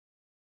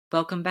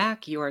Welcome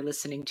back. You are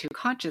listening to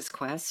Conscious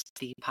Quest,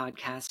 the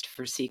podcast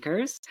for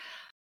seekers.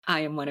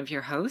 I am one of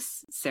your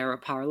hosts, Sarah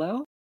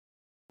Parlow,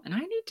 and I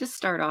need to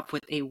start off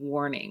with a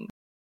warning.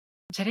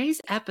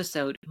 Today's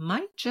episode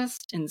might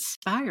just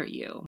inspire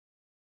you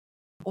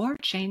or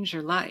change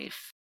your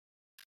life.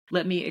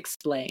 Let me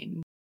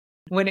explain.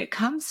 When it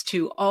comes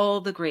to all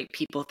the great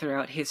people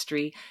throughout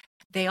history,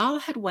 they all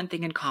had one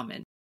thing in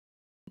common.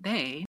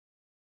 They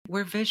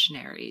were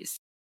visionaries.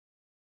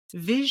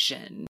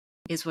 Vision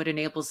is what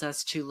enables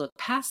us to look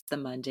past the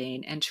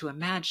mundane and to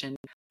imagine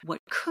what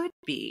could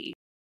be.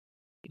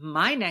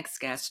 My next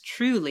guest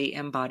truly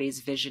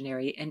embodies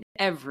visionary in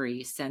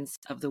every sense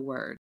of the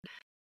word,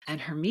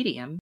 and her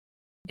medium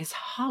is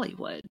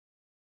Hollywood.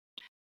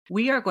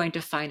 We are going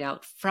to find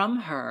out from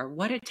her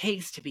what it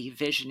takes to be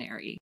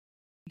visionary,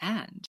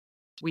 and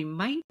we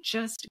might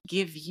just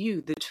give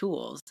you the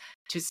tools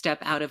to step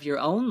out of your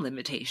own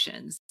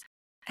limitations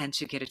and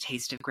to get a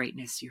taste of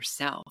greatness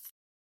yourself.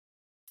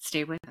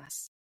 Stay with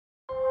us.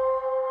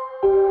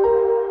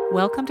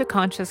 Welcome to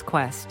Conscious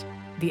Quest,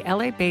 the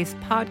LA-based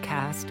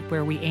podcast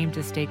where we aim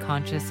to stay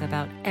conscious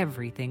about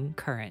everything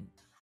current.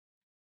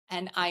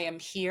 And I am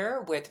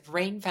here with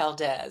Rain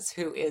Valdez,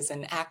 who is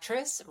an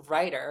actress,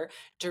 writer,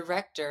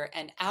 director,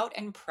 and out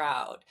and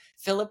proud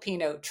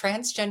Filipino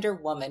transgender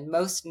woman,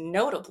 most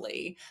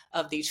notably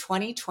of the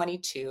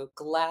 2022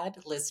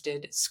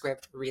 GLAAD-listed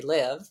script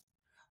Relive,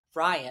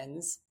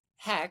 Ryan's,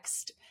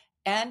 Hexed,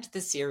 and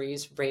the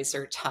series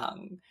Razor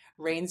Tongue.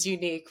 Rain's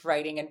unique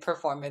writing and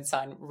performance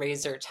on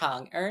Razor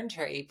Tongue earned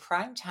her a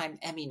Primetime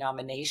Emmy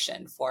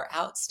nomination for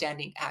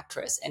Outstanding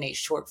Actress in a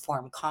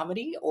Short-Form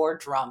Comedy or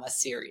Drama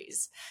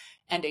Series,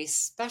 and a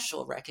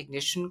Special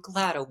Recognition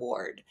GLAAD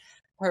Award.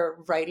 Her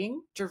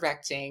writing,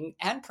 directing,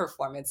 and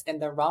performance in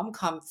the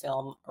rom-com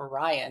film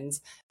Ryan's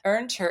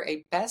earned her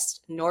a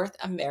Best North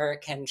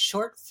American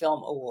Short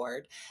Film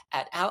Award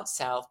at Out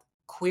South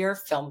Queer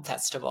Film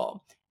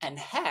Festival, and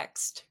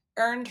Hexed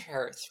earned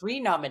her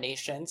 3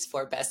 nominations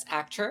for Best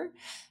Director,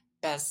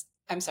 Best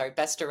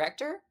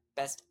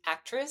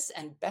Actress,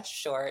 and Best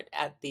Short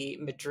at the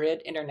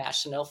Madrid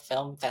International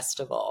Film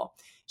Festival.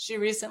 She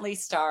recently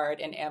starred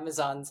in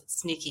Amazon's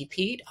Sneaky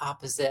Pete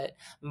opposite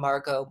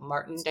Margot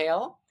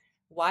Martindale,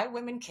 Why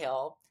Women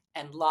Kill,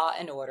 and Law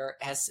and Order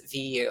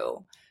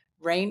SVU.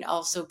 Rain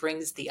also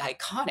brings the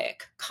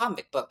iconic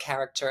comic book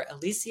character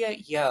Alicia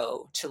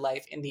Yeoh to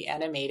life in the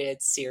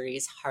animated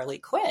series Harley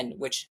Quinn,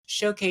 which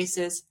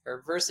showcases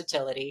her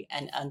versatility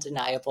and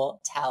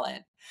undeniable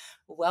talent.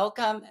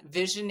 Welcome,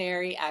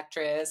 visionary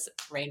actress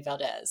Rain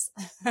Valdez.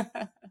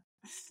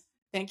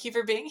 Thank you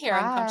for being here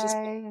on Conscious.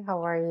 Hi,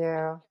 how are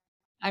you?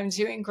 I'm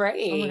doing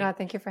great. Oh my God,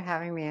 thank you for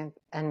having me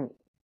and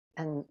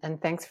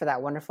thanks for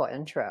that wonderful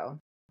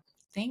intro.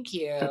 Thank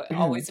you.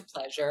 Always a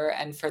pleasure.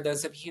 And for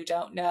those of you who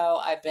don't know,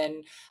 I've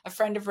been a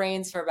friend of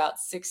Rain's for about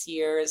 6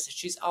 years.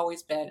 She's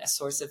always been a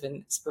source of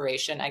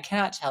inspiration. I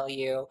cannot tell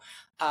you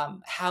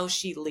how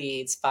she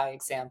leads by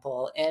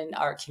example in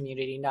our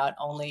community, not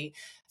only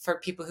for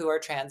people who are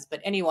trans,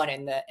 but anyone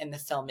in the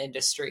film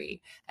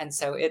industry. And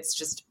so it's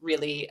just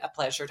really a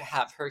pleasure to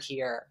have her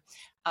here.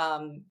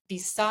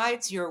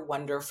 Besides your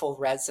wonderful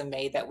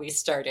resume that we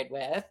started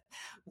with,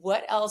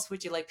 what else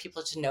would you like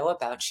people to know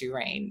about you,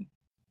 Rain?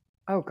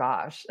 Oh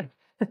gosh.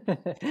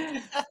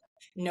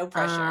 No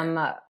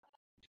pressure.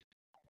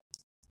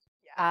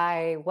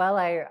 I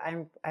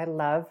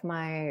love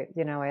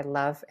I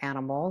love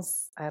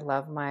animals. I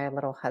love my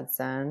little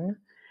Hudson.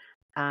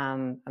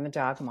 I'm a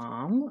dog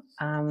mom.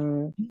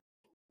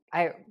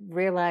 I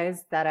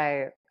realized that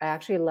I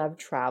actually love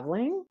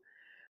traveling.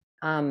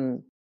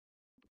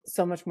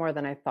 So much more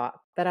than I thought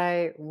that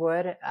I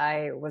would.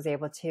 I was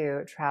able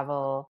to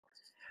travel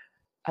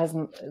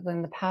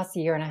in the past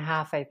year and a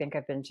half. I think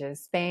I've been to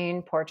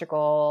Spain,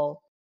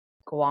 Portugal,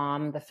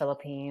 Guam, the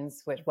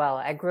Philippines,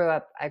 I grew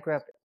up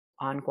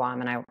on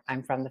Guam, and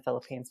I'm from the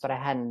Philippines, but I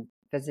hadn't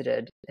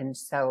visited in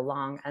so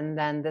long. And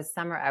then this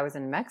summer I was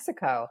in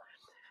Mexico.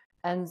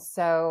 And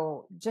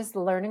so just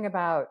learning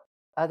about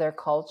other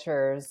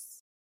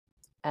cultures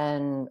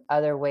and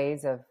other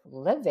ways of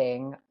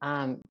living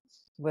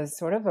was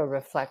sort of a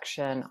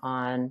reflection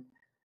on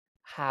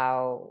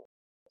how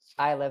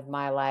I live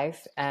my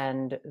life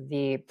and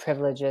the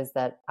privileges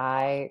that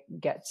I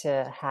get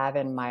to have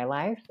in my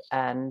life.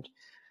 And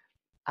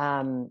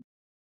I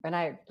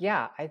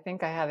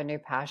think I have a new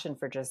passion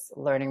for just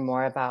learning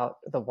more about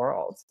the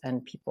world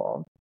and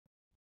people.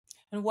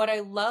 And what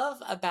I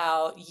love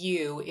about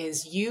you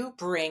is you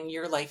bring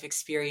your life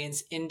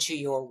experience into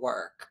your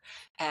work.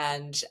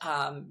 And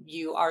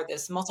you are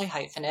this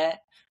multi-hyphenate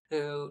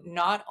who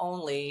not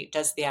only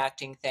does the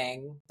acting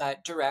thing,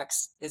 but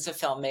directs, is a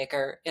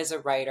filmmaker, is a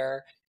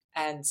writer.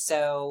 And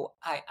so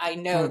I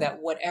know that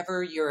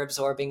whatever you're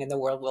absorbing in the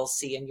world, we'll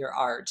see in your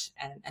art.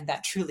 And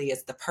that truly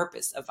is the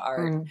purpose of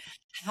art.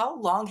 How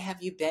long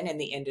have you been in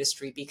the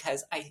industry?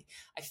 Because I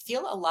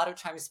feel a lot of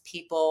times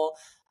people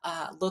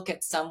look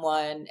at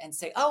someone and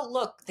say, oh,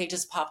 look, they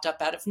just popped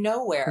up out of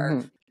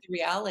nowhere. The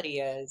reality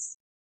is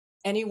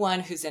anyone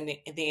who's in the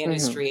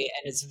industry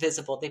and is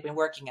visible, they've been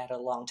working at it a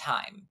long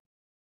time.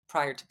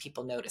 prior to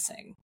people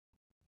noticing.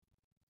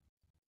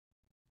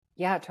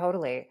 Yeah,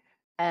 totally.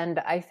 And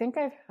I think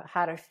I've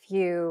had a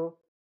few,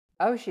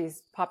 oh,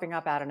 she's popping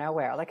up out of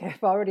nowhere. Like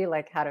I've already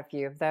like had a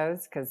few of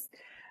those because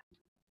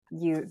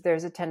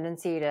there's a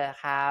tendency to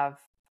have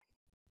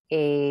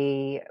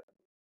a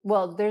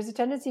there's a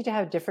tendency to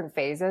have different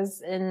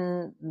phases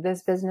in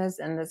this business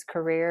and this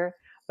career.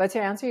 But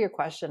to answer your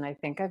question, I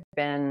think I've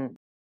been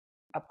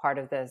a part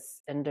of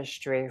this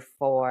industry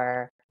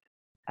for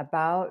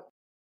about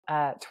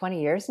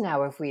 20 years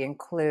now, if we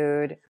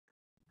include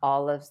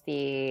all of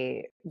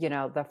the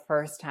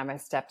first time I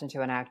stepped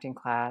into an acting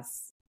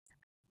class,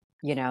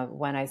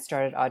 when I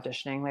started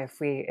auditioning, like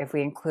if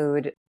we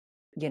include,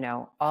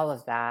 all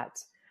of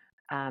that,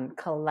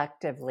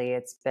 collectively,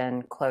 it's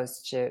been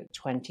close to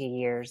 20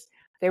 years.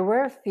 There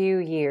were a few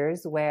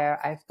years where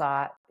I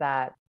thought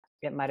that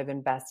it might have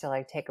been best to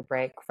like take a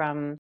break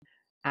from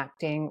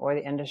acting or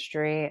the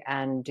industry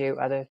and do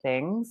other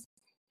things.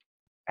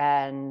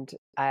 And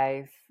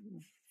I've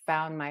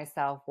found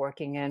myself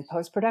working in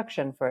post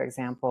production, for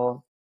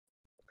example,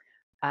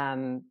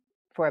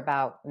 for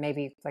about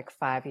maybe like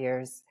 5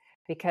 years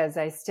because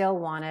I still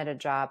wanted a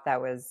job that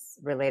was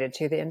related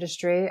to the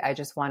industry. I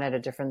just wanted a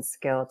different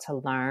skill to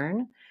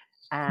learn.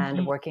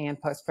 And working in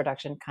post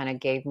production kind of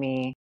gave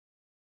me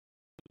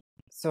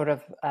sort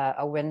of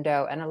a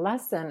window and a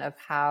lesson of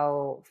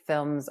how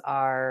films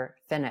are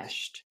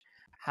finished,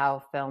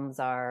 how films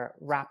are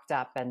wrapped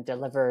up and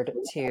delivered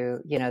to,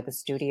 the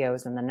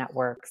studios and the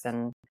networks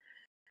um,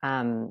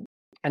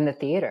 and the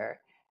theater.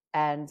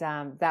 And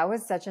that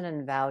was such an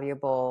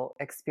invaluable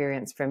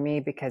experience for me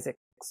because it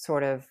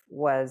sort of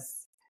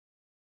was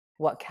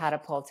what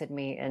catapulted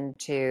me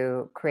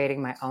into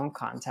creating my own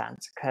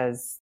content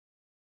because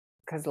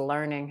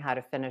learning how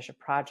to finish a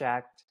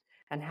project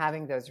and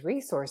having those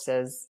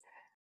resources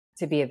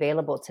to be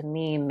available to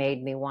me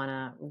made me want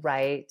to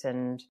write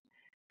and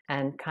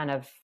kind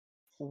of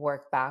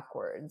work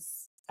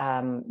backwards.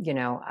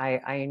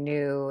 I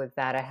knew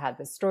that I had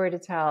this story to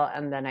tell,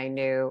 and then I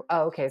knew,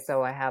 oh, okay,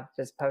 so I have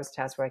this post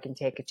test where I can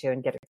take it to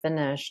and get it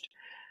finished.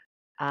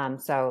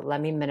 So let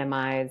me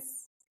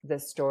minimize the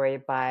story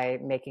by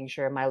making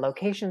sure my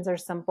locations are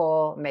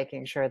simple,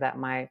 making sure that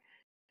my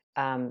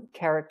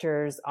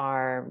characters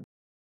are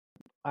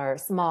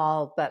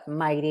small but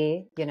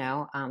mighty,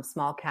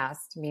 small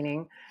cast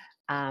meaning,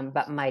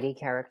 but mighty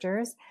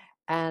characters.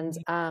 And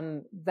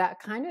that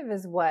kind of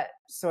is what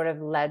sort of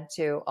led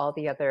to all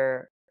the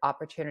other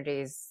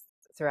opportunities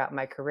throughout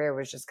my career,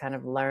 was just kind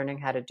of learning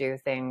how to do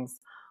things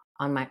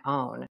on my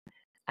own.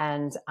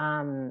 And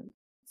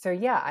so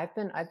yeah, I've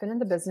been in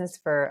the business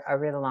for a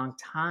really long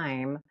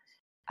time.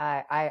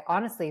 I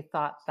honestly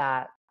thought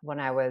that when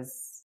I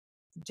was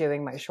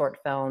doing my short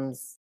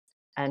films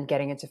and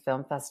getting into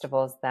film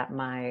festivals, that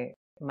my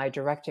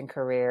directing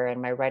career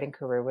and my writing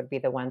career would be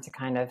the one to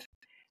kind of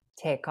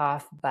take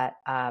off. But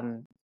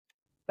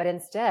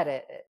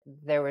instead,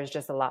 there was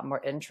just a lot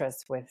more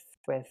interest with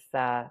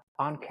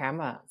on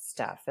camera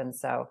stuff, and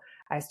so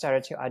I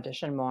started to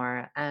audition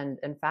more. And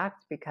in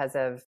fact, because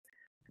of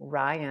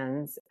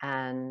Ryan's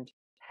and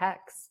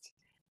Text,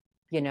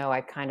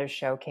 I kind of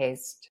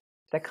showcased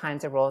the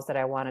kinds of roles that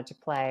I wanted to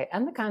play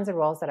and the kinds of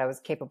roles that I was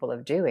capable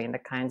of doing, the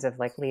kinds of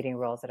like leading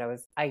roles that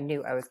I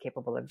knew I was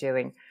capable of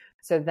doing.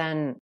 So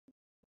then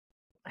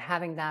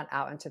having that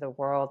out into the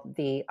world,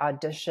 the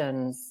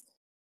auditions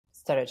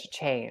started to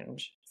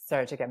change,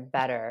 started to get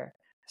better,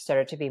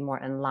 started to be more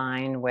in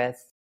line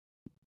with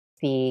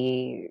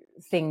the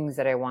things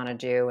that I want to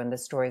do and the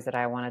stories that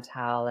I want to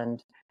tell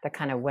and the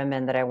kind of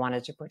women that I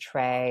wanted to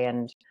portray.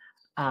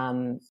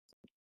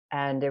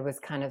 And it was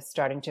kind of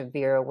starting to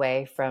veer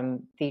away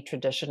from the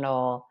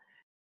traditional,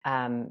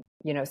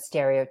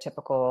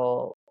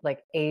 stereotypical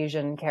like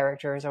Asian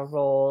characters or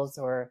roles,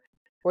 or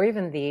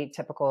even the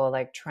typical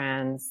like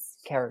trans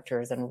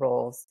characters and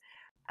roles.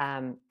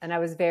 And I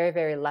was very,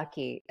 very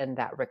lucky in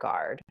that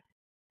regard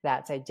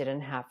that I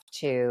didn't have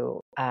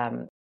to,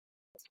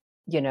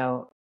 you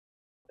know,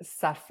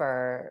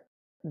 suffer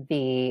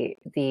the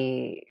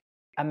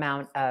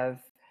amount of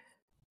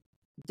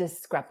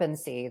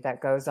discrepancy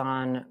that goes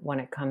on when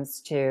it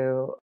comes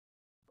to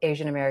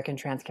Asian American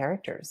trans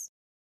characters.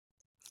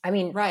 I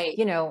mean, Right.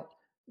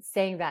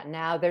 saying that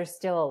now, there's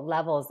still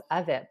levels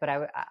of it, but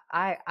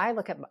I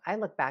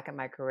look back at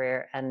my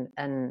career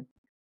and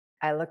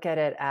I look at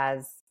it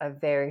as a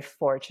very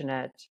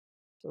fortunate,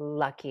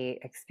 lucky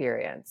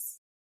experience.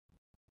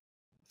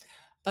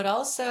 But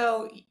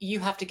also, you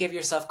have to give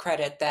yourself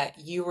credit that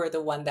you were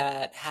the one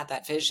that had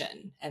that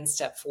vision and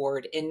stepped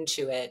forward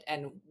into it.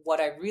 And what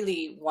I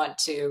really want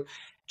to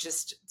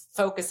just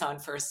focus on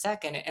for a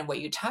second, and what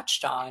you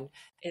touched on,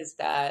 is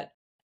that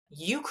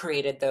you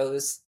created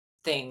those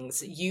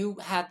things. You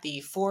had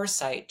the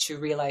foresight to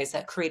realize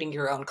that creating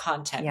your own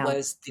content Yeah.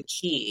 was the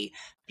key,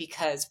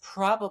 because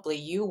probably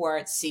you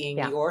weren't seeing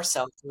Yeah.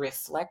 yourself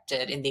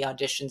reflected in the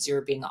auditions you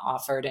were being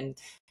offered. And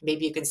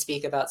maybe you can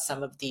speak about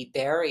some of the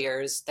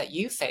barriers that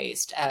you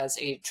faced as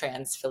a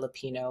trans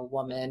Filipino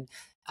woman,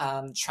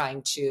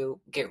 trying to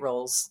get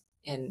roles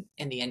in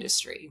the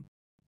industry.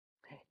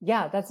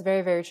 Yeah, that's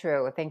very, very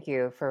true. Thank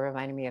you for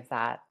reminding me of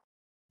that.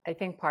 I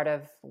think part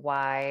of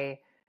why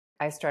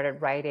I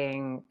started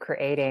writing,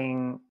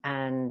 creating,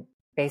 and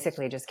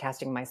basically just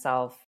casting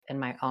myself in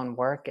my own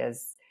work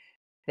is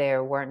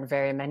there weren't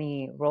very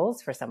many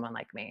roles for someone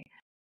like me.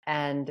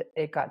 And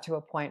it got to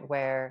a point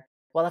where,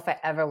 well, if I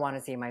ever want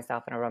to see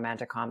myself in a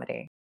romantic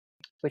comedy,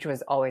 which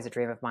was always a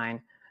dream of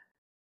mine,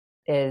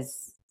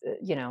 is,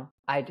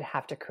 I'd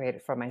have to create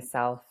it for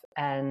myself.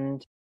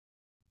 And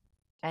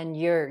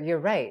you're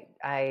right.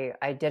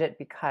 I did it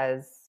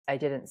because I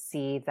didn't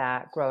see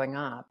that growing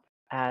up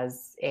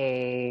as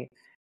a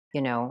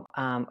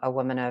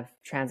woman of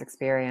trans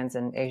experience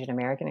and Asian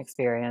American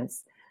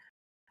experience.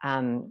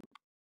 Um,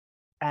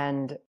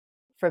 and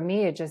for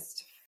me, it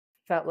just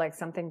felt like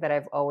something that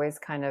I've always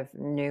kind of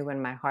knew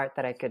in my heart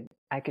that I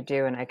could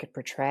do and I could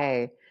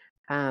portray.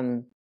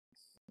 Um,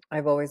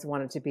 I've always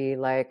wanted to be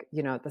like,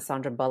 the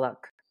Sandra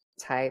Bullock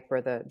type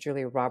or the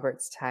Julia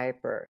Roberts type,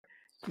 or,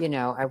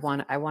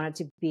 I wanted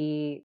to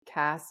be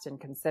cast and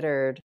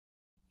considered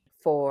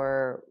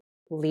for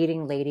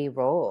leading lady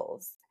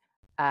roles,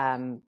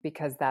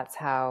 because that's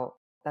how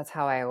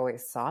I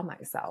always saw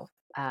myself.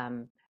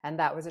 And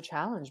that was a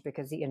challenge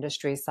because the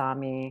industry saw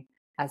me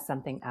as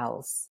something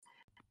else.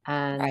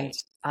 And Right.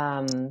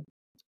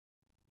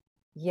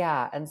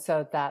 yeah, and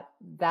so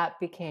that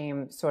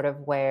became sort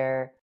of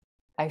where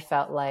I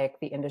felt like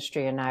the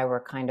industry and I were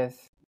kind of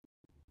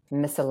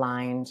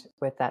misaligned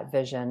with that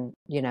vision,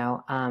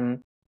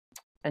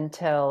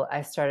 until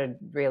I started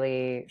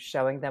really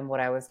showing them what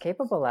I was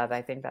capable of.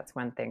 I think that's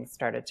when things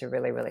started to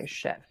really, really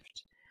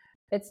shift.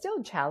 It's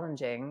still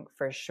challenging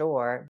for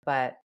sure,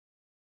 but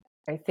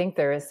I think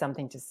there is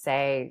something to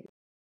say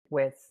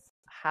with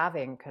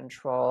having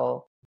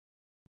control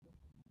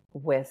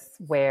with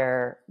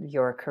where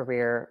your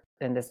career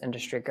in this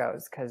industry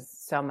goes, because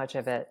so much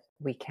of it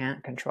we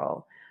can't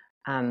control.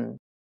 Um,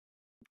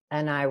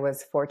 and I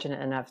was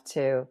fortunate enough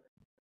to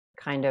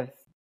kind of,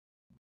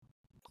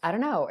 I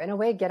don't know, in a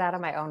way, get out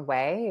of my own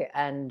way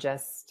and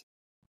just,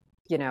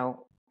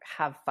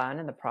 have fun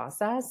in the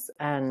process.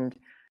 And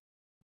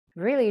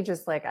really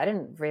just like, I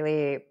didn't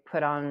really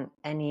put on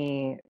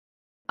any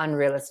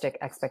unrealistic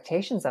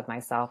expectations of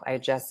myself. I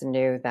just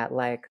knew that,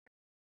 like,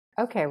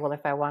 okay, well,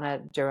 if I want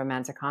to do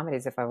romantic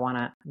comedies, if I want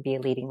to be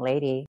a leading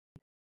lady,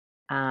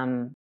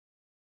 um,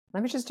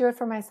 let me just do it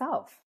for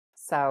myself.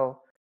 So,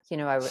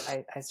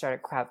 I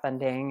started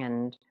crowdfunding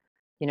and,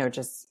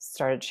 just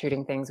started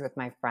shooting things with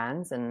my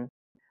friends. And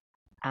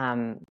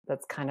and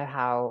that's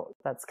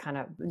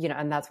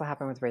what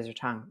happened with Razor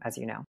Tongue, as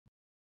you know.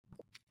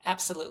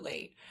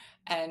 Absolutely.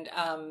 And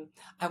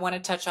I want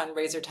to touch on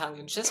Razor Tongue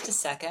in just a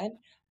second,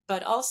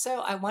 but also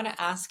I want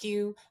to ask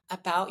you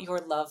about your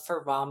love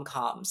for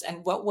rom-coms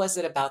and what was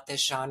it about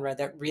this genre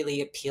that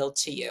really appealed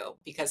to you?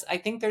 Because I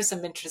think there's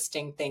some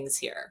interesting things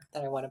here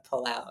that I want to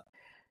pull out.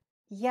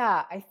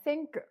 Yeah, I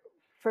think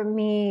for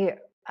me,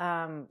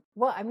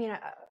 well, I mean,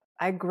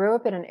 I grew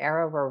up in an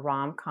era where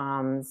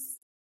rom-coms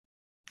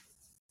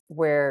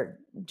where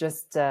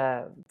just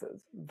there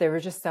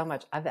was just so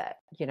much of it.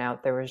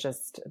 There was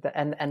just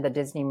and the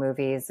Disney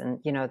movies and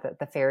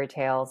the fairy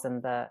tales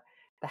and the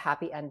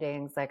happy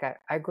endings. Like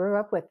I grew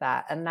up with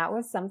that, and that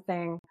was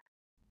something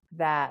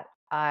that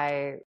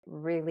I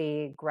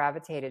really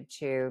gravitated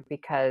to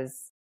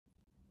because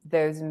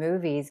those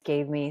movies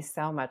gave me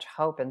so much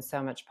hope and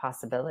so much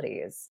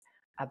possibilities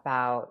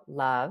about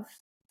love,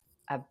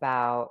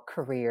 about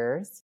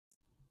careers,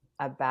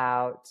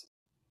 about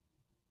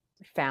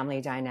family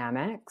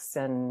dynamics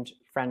and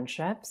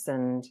friendships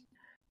um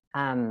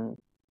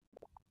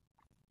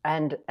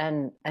and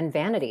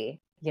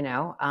vanity,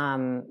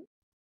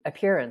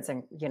 appearance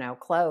and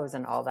clothes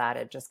and all that.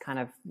 It just kind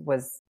of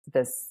was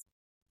this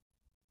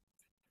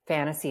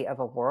fantasy of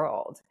a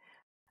world.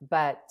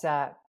 But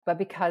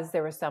because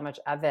there was so much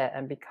of it,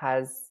 and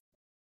because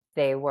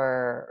they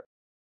were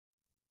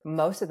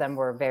most of them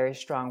were very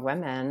strong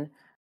women,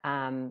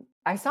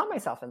 I saw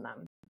myself in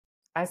them.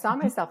 I saw Mhm.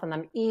 myself in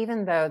them,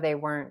 even though they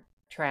weren't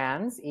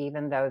trans,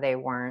 even though they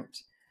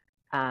weren't,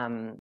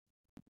 um,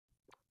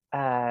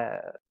 uh,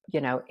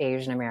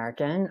 Asian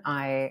American.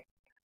 I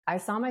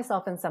saw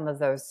myself in some of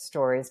those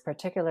stories,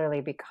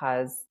 particularly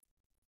because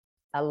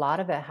a lot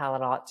of it had a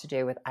lot to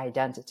do with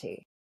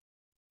identity,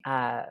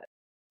 uh,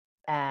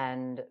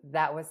 and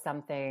that was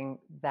something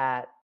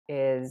that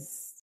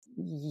is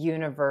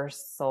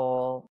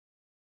universal.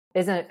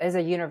 It's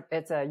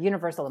a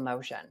universal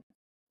emotion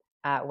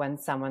when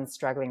someone's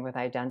struggling with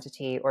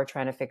identity or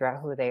trying to figure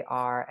out who they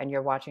are. And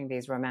you're watching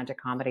these romantic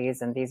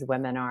comedies, and these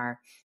women are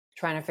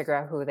trying to figure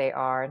out who they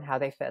are and how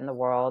they fit in the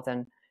world,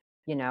 and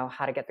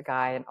how to get the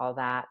guy and all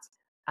that.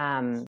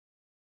 Um,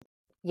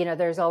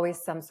 there's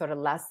always some sort of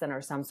lesson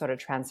or some sort of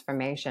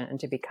transformation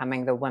into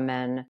becoming the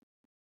woman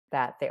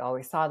that they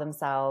always saw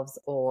themselves,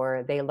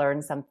 or they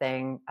learn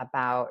something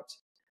about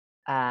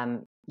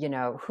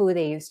who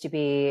they used to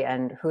be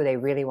and who they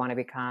really want to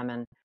become,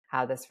 and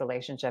how this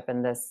relationship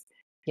and this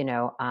you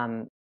know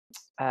um,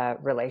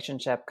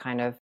 relationship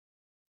kind of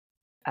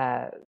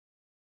uh,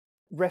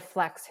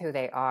 reflects who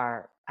they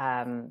are.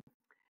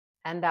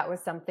 And that was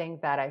something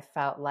that I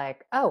felt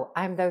like, oh,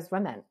 I'm those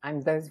women.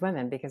 I'm those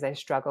women because I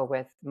struggle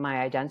with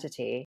my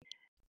identity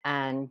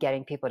and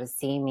getting people to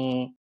see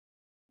me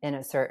in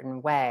a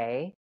certain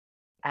way.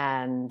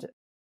 And,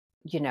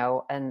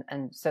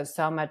 and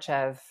so much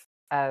of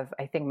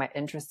I think my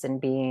interest in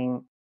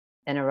being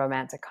in a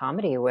romantic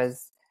comedy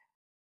was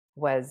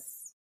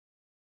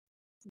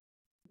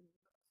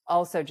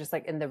also just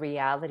like in the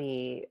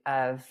reality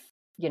of,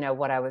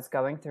 what I was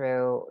going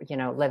through,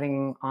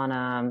 living on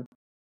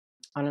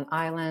an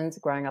island,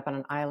 growing up on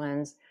an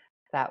island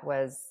that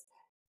was,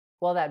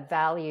 well, that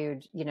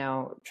valued,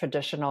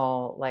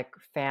 traditional like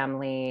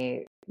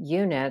family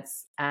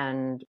units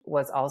and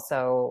was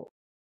also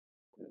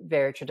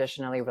very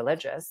traditionally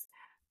religious.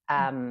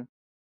 Um,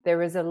 there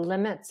was a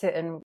limit to,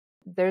 and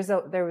there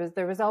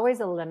was always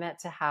a limit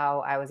to how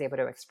I was able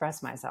to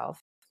express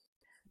myself.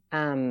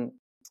 Um,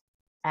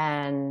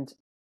 and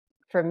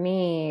for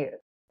me,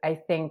 I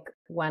think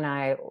when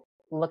I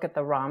look at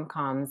the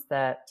rom-coms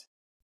that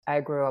I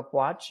grew up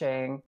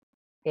watching,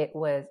 it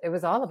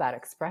was all about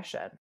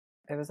expression.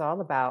 It was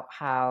all about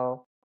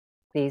how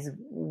these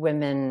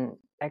women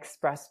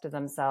express to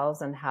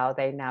themselves and how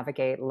they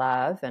navigate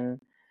love and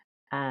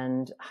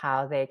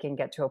how they can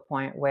get to a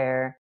point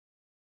where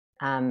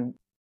um,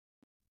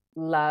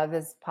 love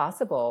is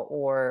possible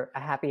or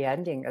a happy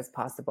ending is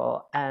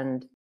possible.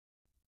 And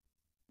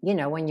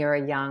when you're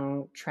a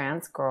young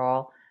trans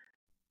girl,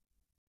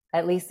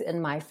 at least in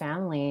my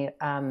family,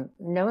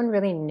 no one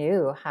really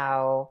knew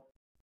how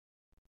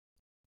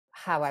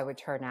I would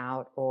turn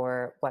out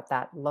or what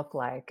that looked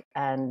like,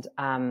 and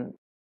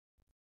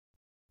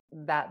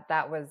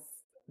that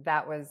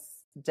was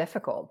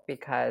difficult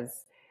because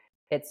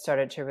it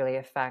started to really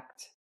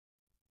affect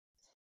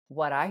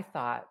what I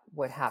thought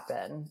would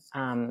happen.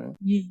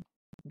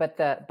 But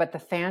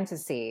the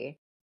fantasy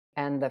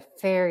and the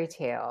fairy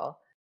tale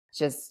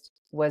just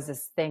was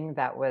this thing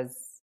that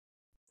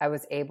I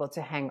was able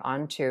to hang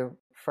on to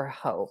for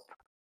hope,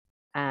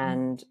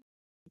 and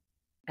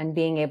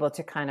being able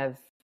to kind of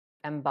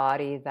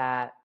embody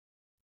that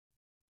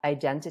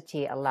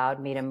identity allowed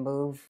me to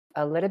move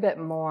a little bit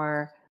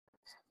more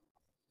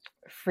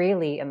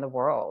freely in the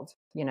world,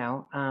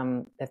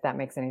 if that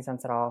makes any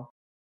sense at all.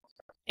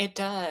 It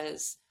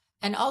does.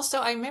 And also,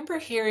 I remember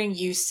hearing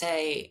you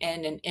say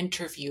in an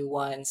interview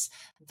once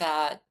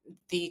that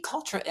the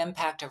cultural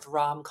impact of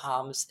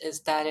rom-coms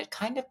is that it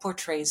kind of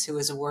portrays who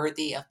is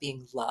worthy of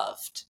being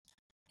loved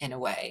in a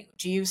way.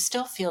 Do you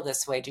still feel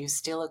this way? Do you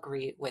still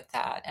agree with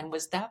that? And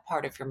was that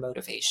part of your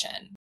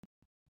motivation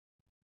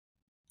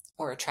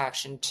or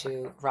attraction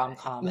to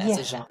rom-com as a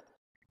Yeah. genre?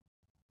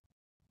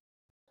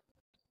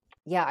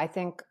 Yeah, I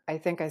think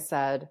I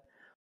said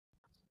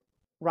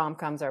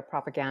rom-coms are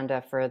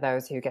propaganda for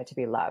those who get to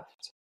be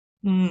loved.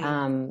 Mm.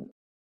 Um,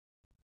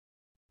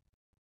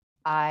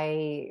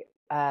 I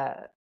uh,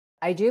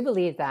 I do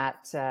believe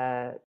that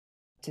to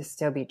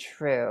still be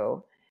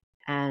true,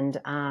 and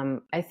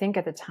I think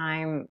at the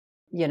time,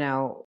 you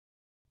know,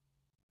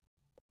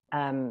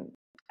 um,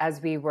 as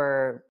we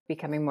were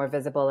becoming more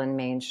visible in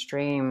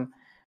mainstream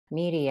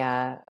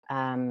media,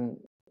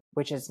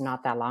 which is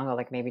not that long ago,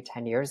 like maybe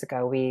 10 years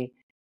ago, we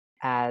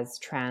as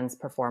trans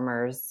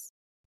performers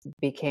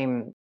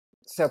became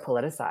so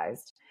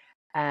politicized.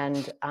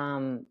 And,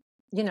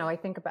 I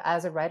think about,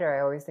 as a writer,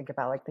 I always think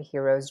about like the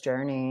hero's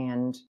journey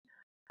and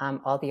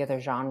all the other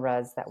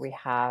genres that we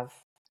have,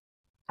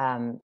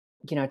 um,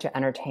 to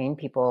entertain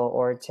people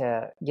or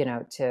to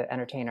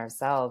entertain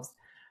ourselves.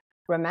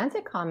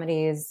 Romantic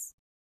comedies,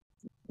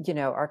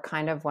 are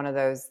kind of one of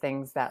those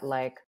things that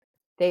like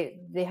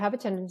they have a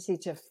tendency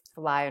to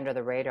fly under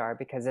the radar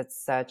because it's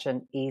such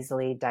an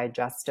easily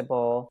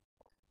digestible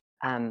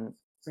um,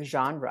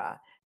 genre.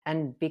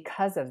 And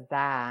because of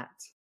that,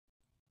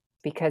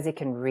 because it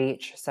can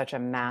reach such a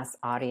mass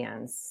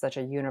audience, such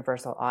a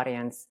universal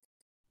audience,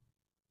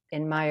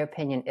 in my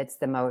opinion, it's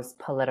the most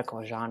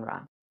political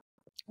genre.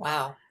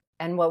 Wow.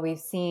 And what we've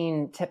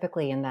seen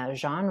typically in that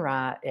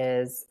genre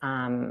is,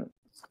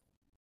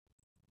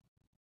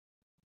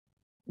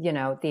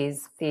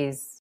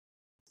 these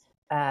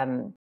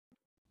um,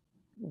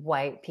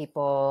 white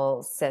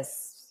people,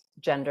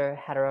 cisgender,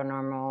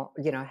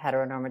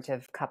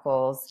 heteronormative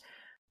couples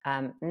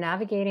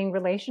navigating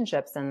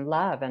relationships and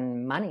love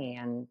and money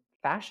and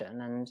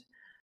fashion. And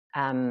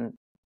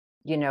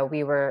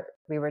we were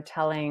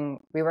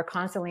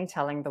constantly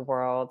telling the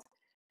world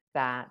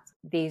that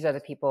these are the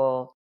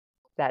people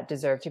that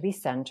deserve to be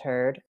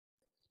centered,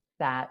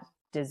 that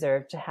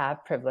deserve to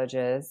have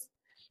privileges,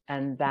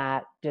 and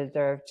that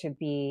deserve to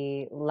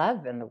be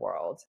loved in the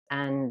world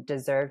and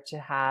deserve to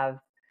have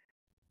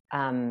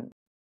um,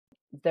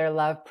 their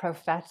love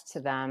professed to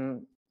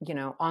them,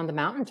 on the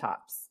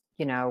mountaintops,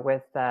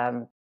 with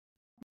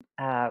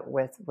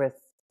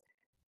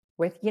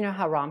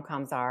how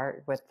rom-coms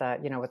are with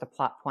the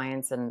plot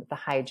points and the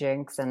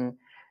hijinks and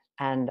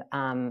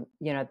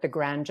the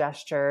grand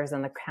gestures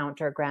and the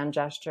counter grand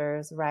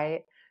gestures,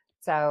 right?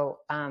 So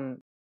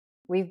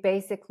we've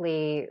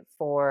basically,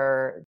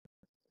 for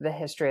the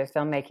history of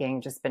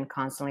filmmaking, just been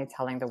constantly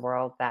telling the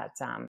world that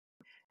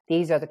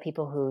these are the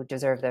people who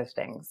deserve those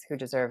things, who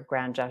deserve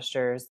grand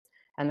gestures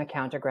and the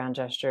counter grand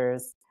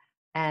gestures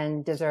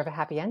and deserve a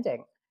happy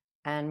ending.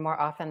 And more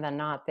often than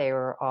not, they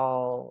were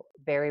all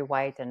very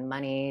white and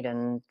moneyed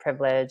and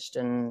privileged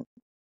and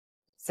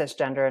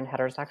cisgender and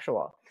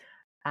heterosexual.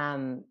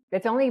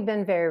 It's only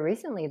been very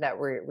recently that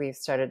we've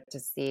started to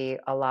see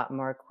a lot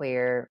more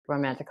queer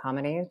romantic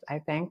comedies, I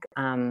think,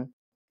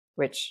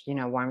 which,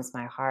 warms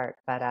my heart.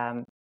 But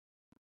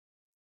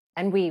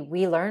and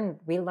we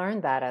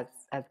learn that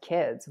as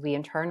kids. We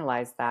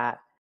internalize that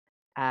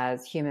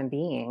as human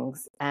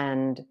beings,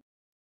 and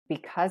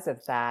because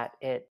of that,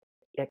 it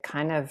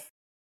kind of,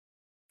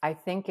 I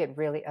think it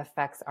really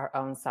affects our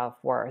own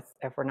self-worth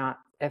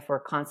if we're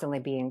constantly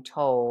being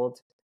told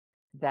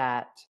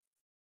that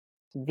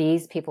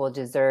these people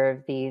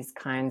deserve these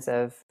kinds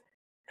of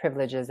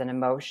privileges and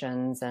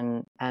emotions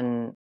and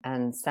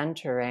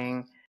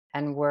centering,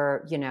 and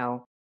we're,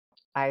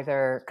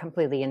 either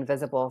completely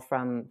invisible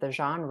from the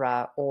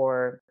genre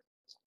or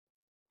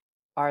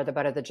are the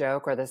butt of the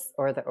joke, or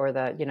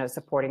the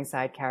supporting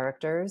side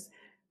characters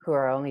who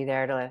are only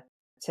there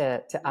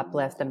to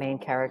uplift the main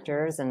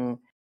characters and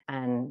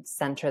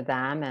center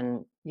them,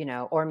 and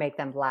or make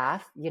them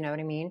laugh, you know what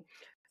I mean?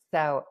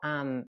 So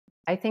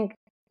I think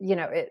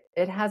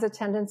it has a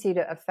tendency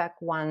to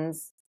affect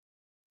one's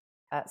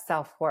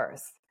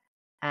self-worth,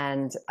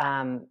 and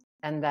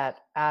that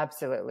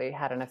absolutely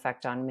had an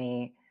effect on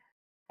me,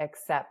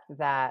 except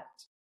that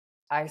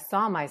I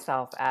saw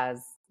myself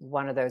as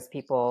one of those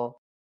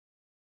people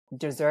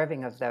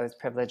deserving of those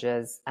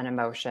privileges and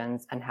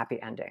emotions and happy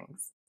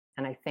endings.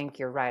 And I think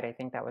you're right. I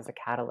think that was a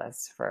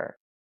catalyst for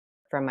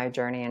my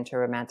journey into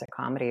romantic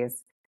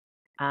comedies.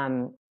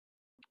 But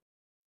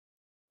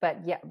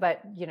yeah,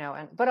 but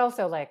but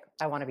also, like,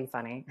 I want to be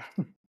funny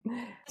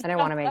and I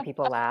want to make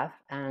people laugh,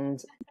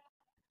 and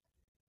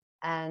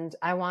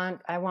I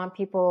want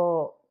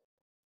people,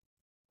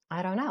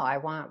 I don't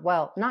know.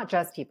 Well, not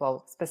just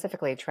people,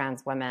 specifically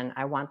trans women.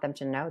 I want them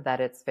to know that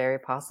it's very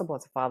possible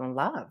to fall in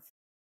love.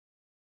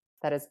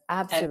 That is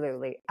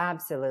absolutely,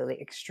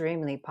 absolutely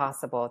extremely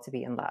possible to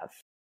be in love.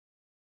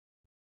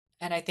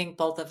 And I think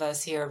both of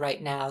us here right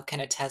now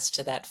can attest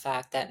to that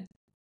fact that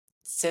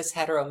cis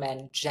hetero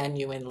men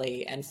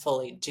genuinely and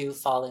fully do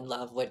fall in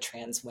love with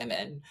trans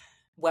women.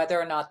 Whether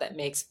or not that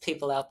makes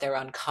people out there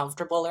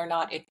uncomfortable or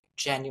not, it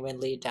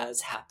genuinely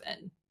does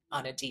happen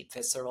on a deep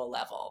visceral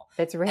level.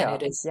 It's And real.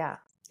 it is, Yeah.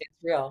 it's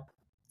real.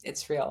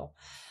 It's real.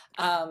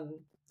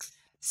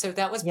 So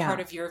that was part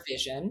Yeah. of your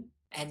vision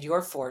and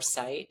your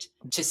foresight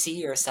to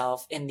see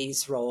yourself in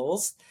these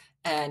roles.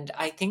 And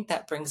I think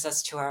that brings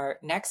us to our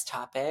next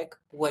topic,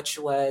 which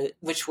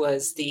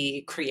was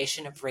the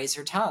creation of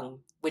Razor Tongue,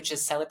 which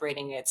is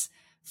celebrating its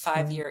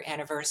 5-year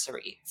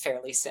anniversary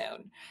fairly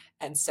soon.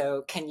 And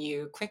so can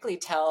you quickly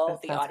tell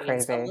the That's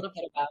audience a crazy. little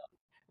bit about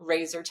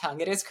Razor Tongue?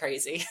 It is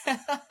crazy.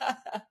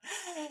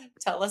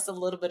 Tell us a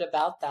little bit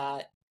about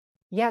that.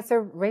 Yeah, so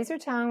Razor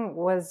Tongue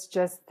was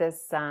just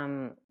this,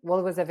 well,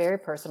 it was a very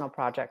personal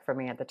project for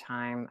me at the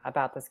time,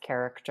 about this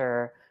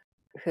character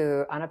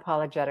who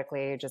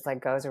unapologetically just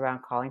like goes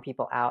around calling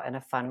people out in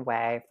a fun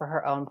way for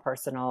her own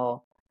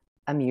personal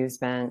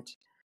amusement,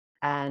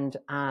 and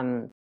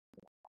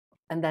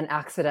then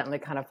accidentally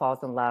kind of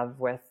falls in love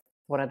with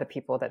one of the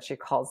people that she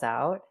calls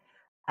out.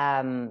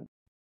 And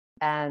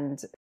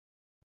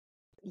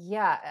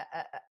yeah,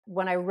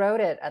 when I wrote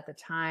it at the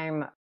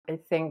time, I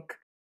think,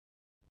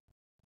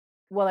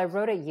 well, I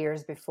wrote it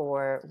years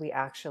before we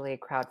actually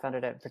crowdfunded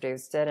it and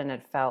produced it, and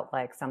it felt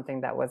like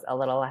something that was a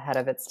little ahead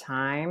of its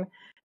time.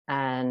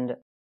 And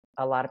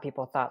a lot of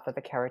people thought that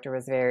the character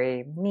was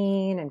very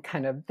mean and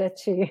kind of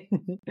bitchy.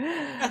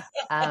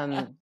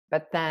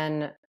 But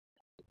then,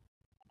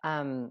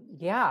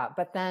 yeah,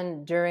 but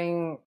then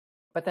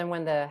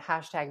when the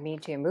hashtag Me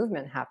Too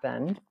movement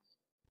happened,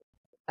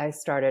 I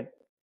started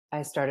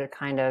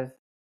kind of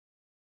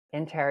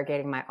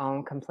interrogating my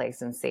own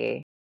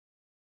complacency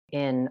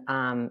in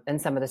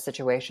some of the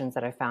situations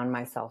that I found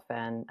myself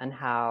in, and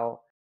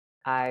how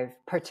I've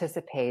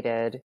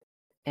participated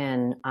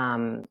in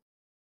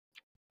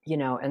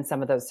in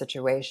some of those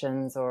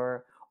situations,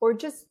 or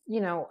just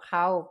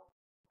how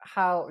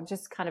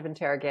just kind of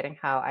interrogating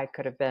how I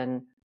could have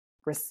been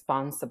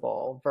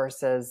responsible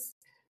versus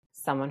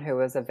someone who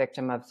was a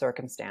victim of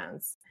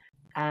circumstance,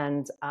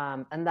 and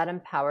that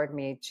empowered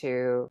me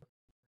to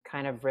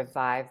kind of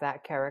revive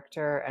that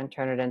character and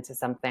turn it into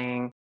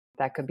something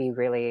that could be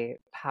really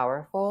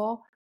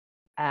powerful.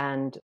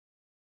 And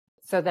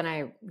so then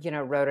I,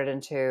 wrote it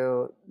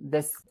into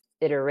this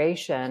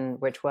iteration,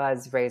 which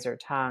was Razor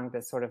Tongue,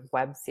 this sort of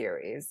web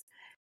series.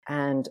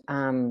 And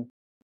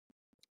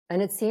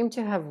it seemed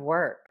to have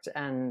worked.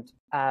 And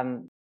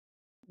the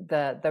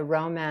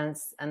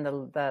romance and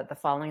the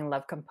falling in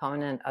love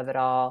component of it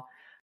all,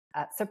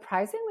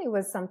 surprisingly,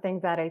 was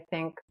something that I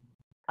think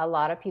a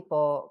lot of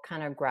people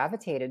kind of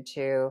gravitated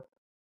to,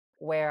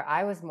 where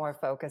I was more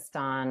focused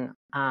on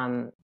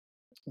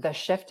the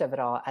shift of it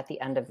all at the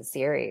end of the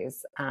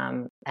series,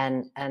 and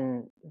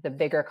the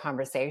bigger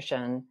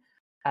conversation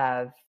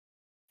of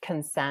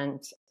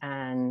consent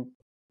and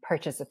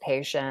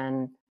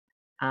participation,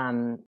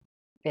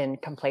 in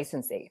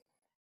complacency.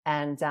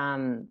 And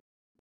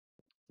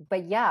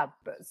but yeah,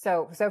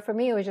 so for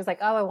me, it was just like,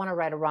 oh, I want to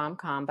write a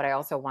rom-com, but I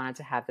also wanted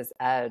to have this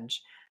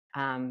edge.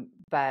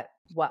 But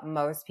what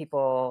most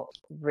people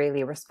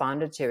really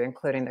responded to,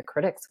 including the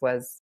critics,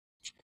 was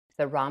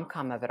the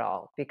rom-com of it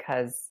all,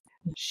 because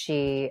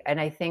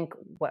and I think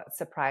what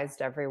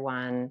surprised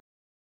everyone,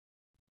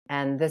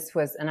 and this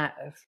was,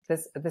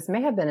 this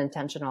may have been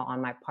intentional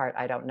on my part,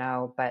 I don't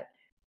know, but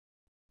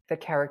the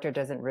character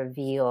doesn't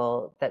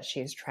reveal that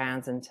she's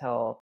trans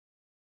until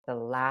the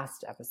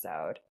last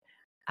episode.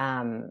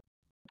 And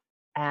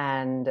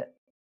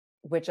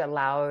which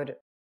allowed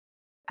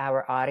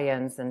our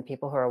audience and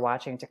people who are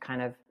watching to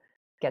kind of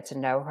get to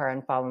know her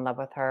and fall in love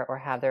with her or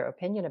have their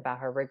opinion about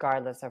her,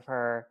 regardless of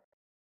her,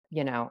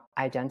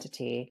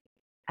 identity.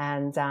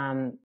 And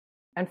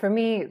for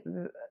me,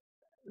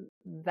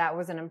 that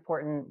was an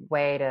important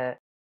way to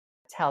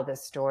tell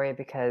this story,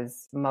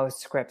 because most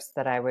scripts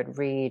that I would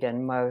read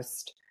and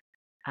most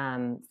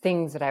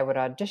things that I would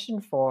audition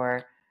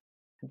for,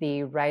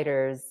 the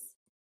writers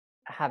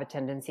have a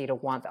tendency to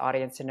want the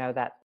audience to know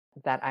that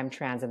I'm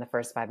trans in the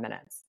first 5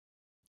 minutes.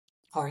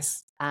 Of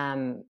course.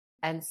 And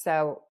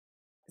so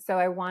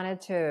I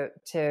wanted to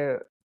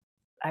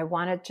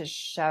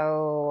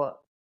show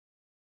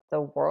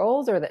the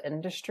world or the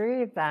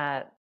industry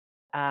that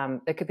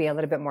it could be a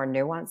little bit more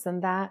nuanced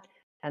than that,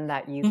 and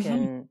that you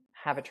can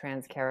have a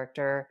trans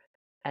character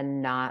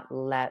and not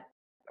let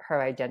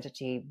her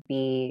identity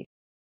be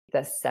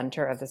the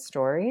center of the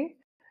story.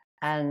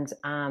 And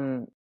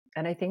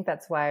I think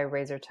that's why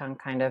Razor Tongue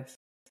kind of,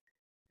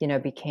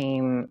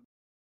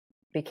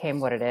 became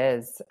what it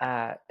is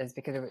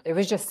because it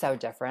was just so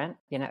different.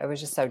 It was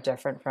just so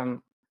different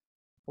from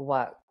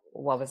what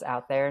was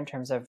out there in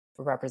terms of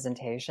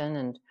representation.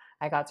 And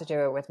I got to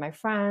do it with my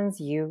friends.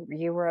 You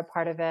were a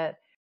part of it.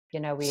 We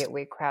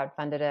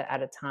crowdfunded it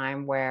at a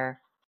time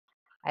where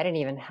I didn't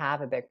even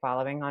have a big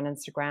following on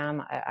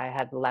Instagram. I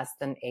had less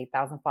than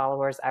 8,000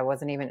 followers. I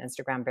wasn't even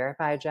Instagram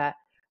verified yet.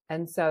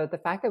 And so the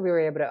fact that we were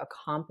able to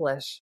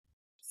accomplish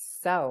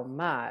so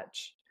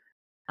much,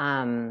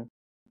 during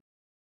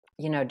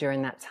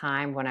that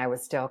time when I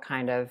was still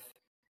kind of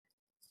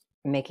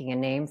making a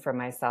name for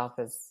myself,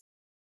 is,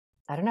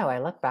 I don't know, I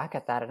look back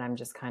at that and I'm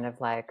just kind of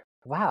like,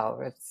 wow,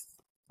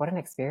 what an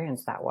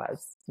experience that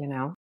was,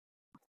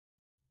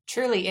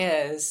 Truly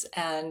is.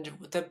 And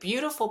the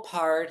beautiful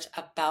part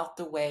about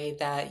the way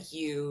that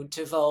you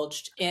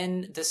divulged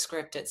in the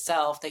script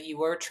itself that you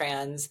were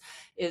trans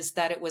is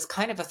that it was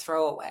kind of a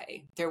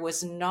throwaway. There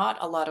was not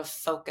a lot of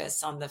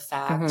focus on the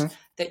fact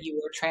that you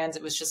were trans.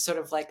 It was just sort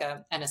of like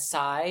an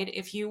aside,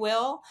 if you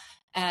will.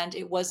 And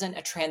it wasn't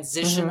a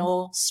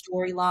transitional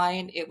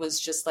storyline. It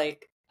was just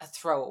like a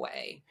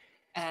throwaway.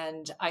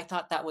 And I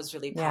thought that was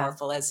really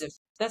powerful, as if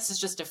this is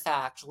just a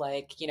fact,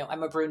 like,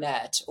 I'm a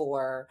brunette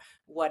or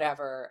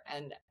whatever.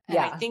 And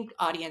I think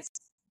audience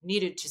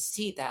needed to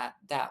see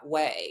that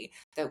way,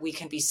 that we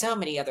can be so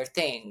many other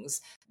things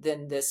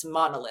than this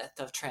monolith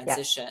of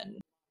transition.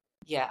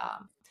 Yeah.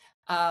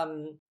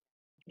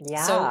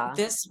 So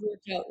this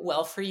worked out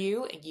well for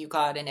you. You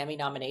got an Emmy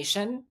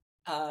nomination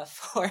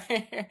for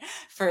your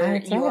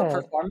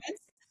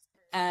performance.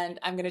 And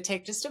I'm going to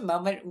take just a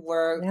moment.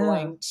 We're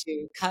going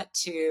to cut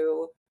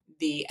to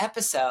the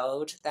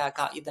episode that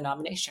got you the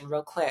nomination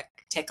real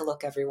quick. Take a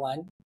look,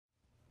 everyone.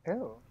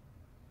 Oh.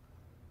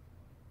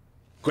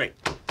 Great.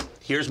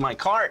 Here's my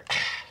cart.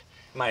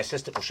 My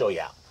assistant will show you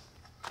out.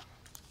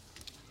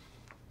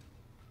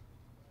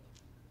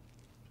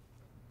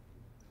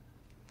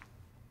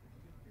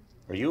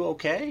 Are you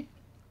okay?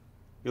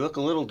 You look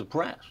a little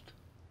depressed.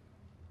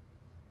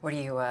 What are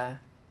you,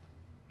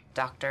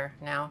 doctor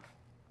now?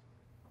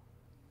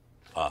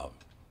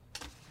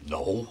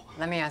 No.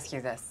 Let me ask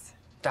you this,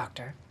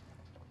 doctor.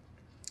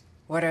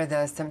 What are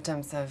the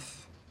symptoms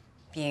of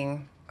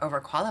being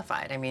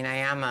overqualified? I mean, I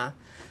am a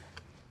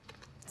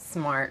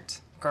smart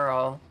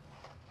girl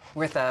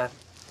with a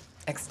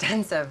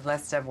extensive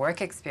list of work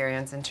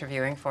experience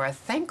interviewing for a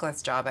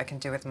thankless job I can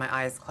do with my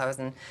eyes closed,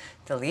 and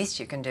the least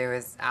you can do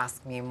is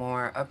ask me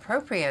more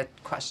appropriate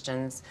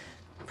questions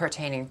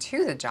pertaining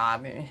to the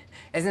job.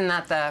 Isn't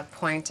that the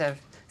point of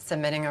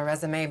submitting a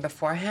resume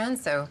beforehand,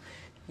 so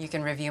you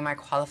can review my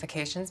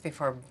qualifications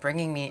before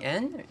bringing me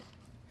in?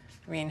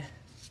 I mean,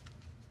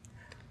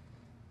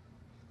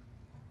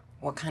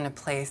 what kind of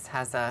place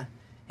has a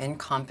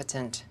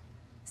incompetent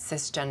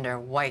cisgender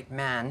white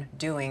man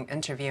doing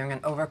interviewing an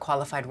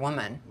overqualified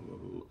woman?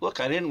 Look,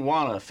 I didn't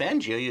want to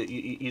offend you.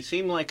 You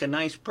seem like a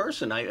nice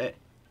person. I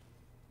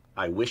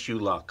wish you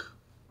luck.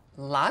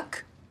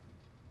 Luck?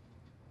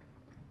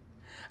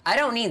 I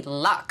don't need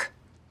luck.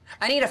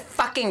 I need a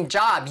fucking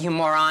job, you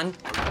moron.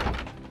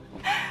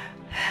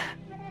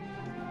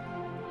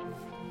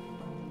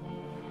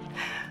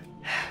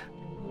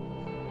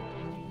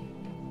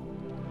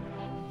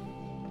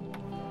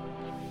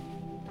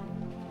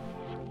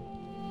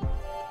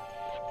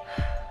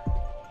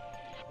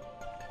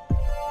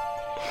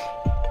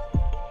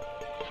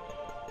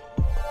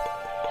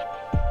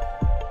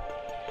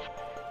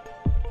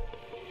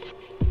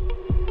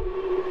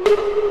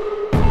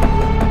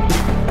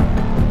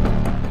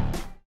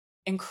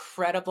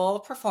 incredible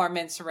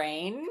performance,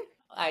 Rain.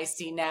 I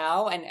see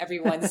now, and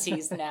everyone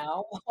sees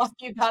now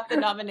you got the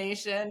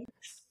nomination.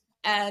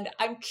 And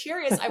I'm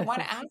curious, I want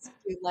to ask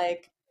you,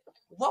 like,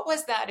 what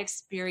was that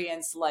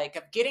experience like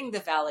of getting the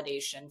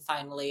validation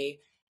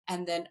finally?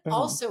 And then Mhm.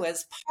 also,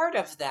 as part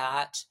of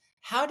that,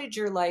 how did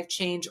your life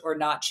change or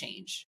not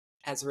change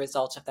as a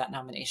result of that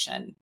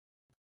nomination?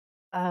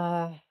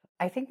 Uh,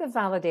 I think the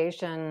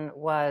validation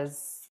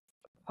was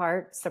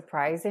part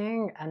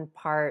surprising and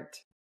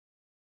part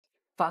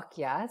fuck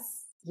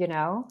yes, you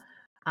know?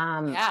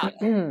 Um,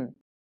 Yeah.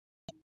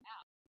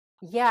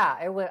 yeah,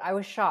 I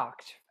was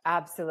shocked.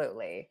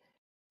 Absolutely.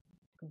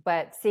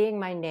 But seeing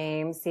my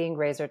name, seeing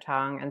Razor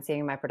Tongue, and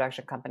seeing my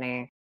production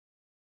company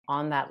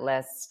on that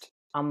list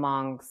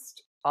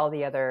amongst all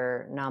the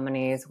other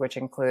nominees, which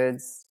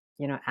includes,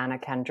 Anna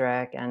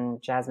Kendrick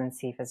and Jasmine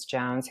Cephas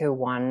Jones, who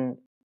won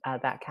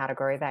that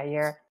category that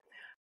year,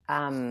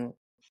 um,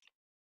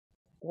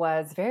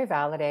 was very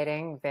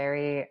validating,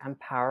 very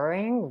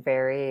empowering,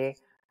 very,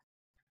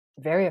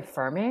 very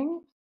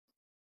affirming.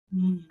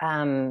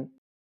 Mm.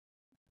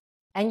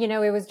 And,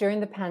 it was during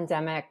the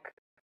pandemic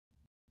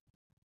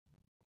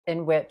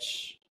in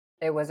which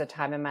it was a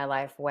time in my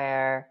life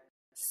where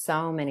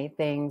so many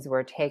things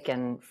were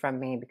taken from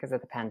me because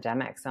of the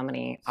pandemic. So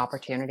many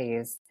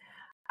opportunities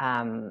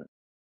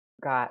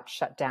got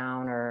shut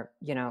down or,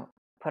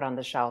 put on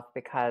the shelf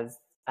because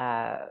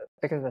of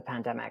the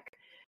pandemic.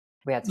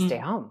 We had to stay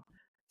Mm. home.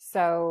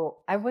 So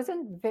I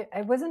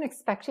wasn't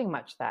expecting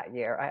much that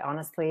year. I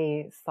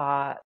honestly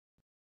thought,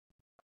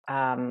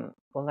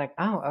 well, like,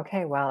 oh,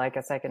 okay, well, I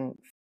guess I can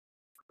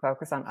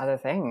focus on other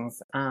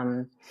things.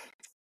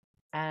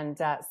 And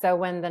so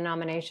when the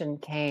nomination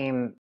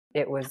came,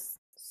 it was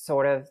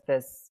sort of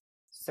this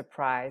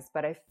surprise,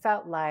 but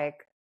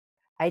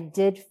I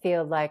did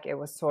feel like it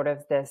was sort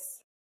of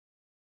this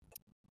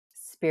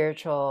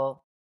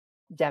spiritual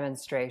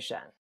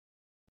demonstration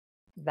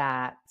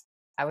that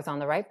I was on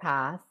the right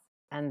path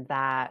and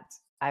that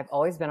I've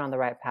always been on the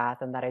right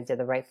path and that I did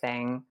the right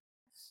thing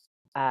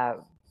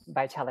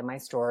by telling my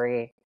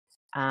story.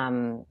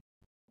 And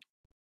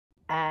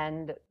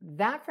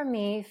that for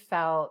me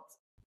felt,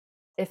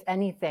 if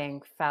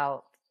anything,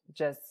 felt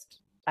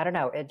just, I don't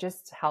know, it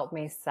just helped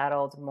me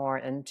settle more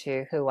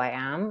into who I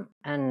am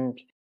and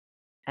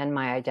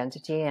my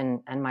identity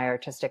and my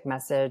artistic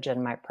message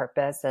and my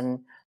purpose, and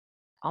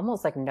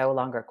almost like no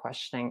longer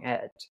questioning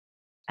it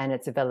and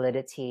its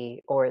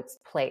validity or its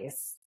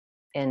place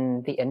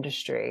in the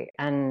industry.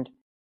 And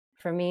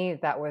for me,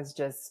 that was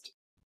just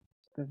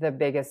the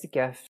biggest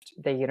gift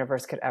the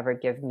universe could ever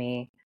give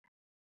me,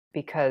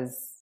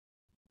 because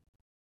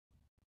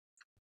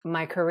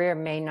my career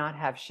may not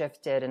have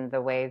shifted in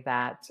the way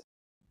that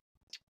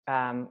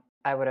I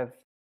would have,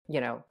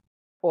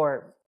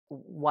 or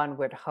one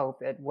would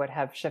hope it would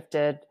have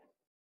shifted.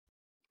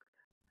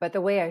 But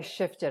the way I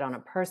shifted on a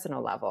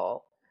personal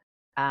level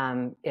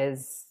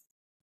is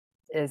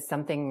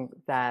something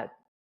that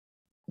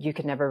you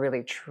can never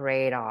really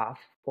trade off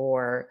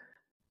or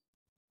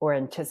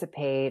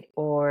anticipate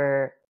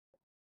or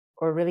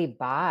really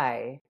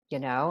buy,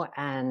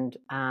 and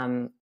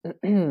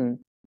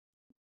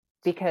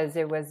because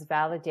it was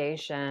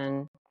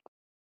validation.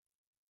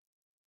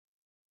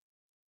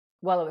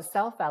 Well, it was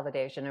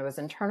self-validation, it was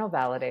internal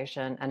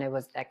validation, and it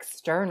was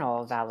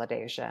external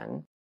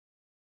validation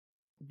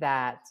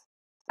that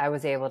I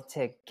was able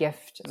to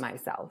gift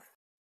myself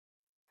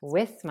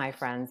with my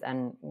friends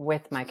and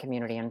with my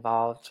community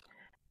involved.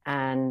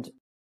 And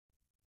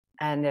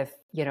if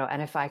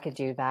I could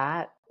do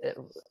that,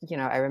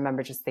 I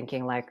remember just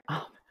thinking like,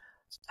 oh,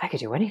 I could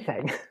do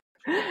anything.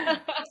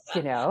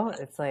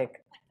 It's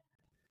like,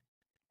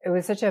 it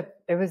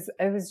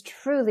was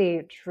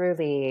truly,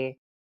 truly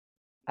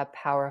a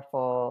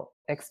powerful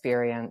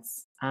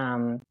experience.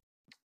 And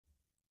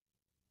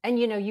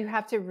you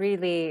have to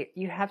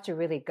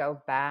really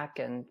go back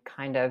and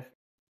kind of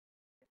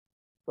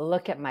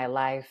look at my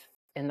life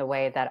in the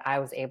way that I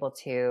was able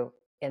to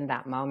in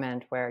that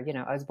moment where,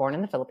 I was born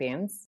in the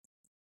Philippines,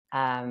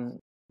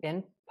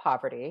 in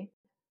poverty.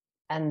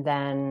 And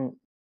then,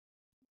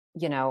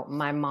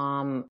 my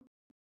mom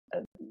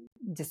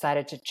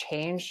decided to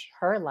change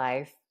her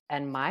life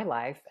and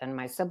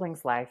my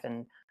siblings' life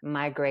and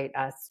migrate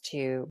us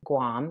to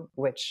Guam,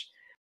 which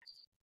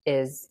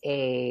is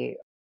a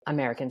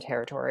American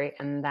territory.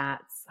 And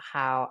that's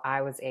how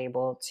I was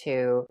able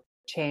to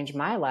change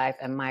my life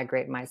and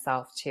migrate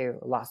myself to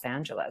Los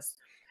Angeles.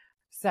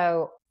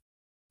 So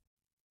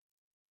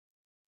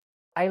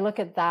I look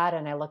at that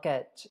and I look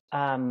at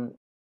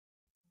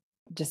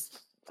just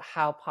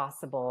how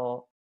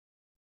possible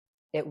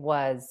it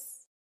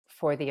was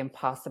for the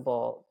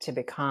impossible to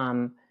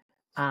become.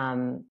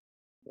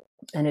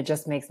 And it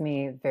just makes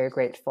me very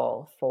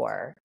grateful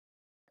for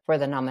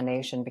the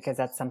nomination, because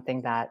that's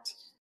something that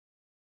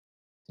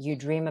you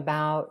dream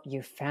about,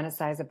 you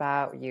fantasize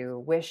about,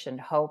 you wish and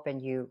hope,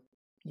 and you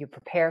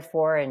prepare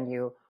for, and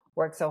you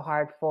work so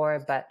hard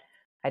for. But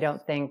I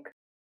don't think,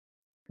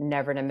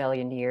 never in a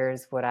million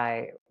years would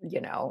I,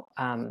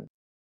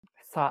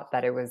 thought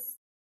that it was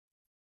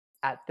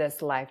at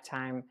this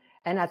lifetime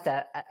and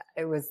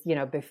it was,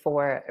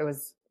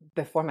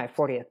 before my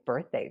 40th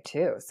birthday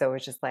too. So it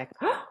was just like,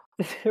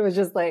 it was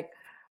just like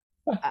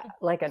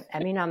an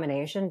Emmy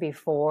nomination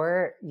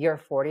before your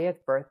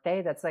 40th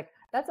birthday. That's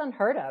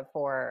unheard of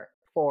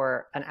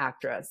for an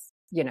actress,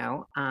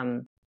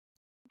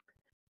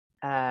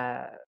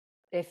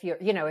 if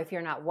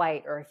you're not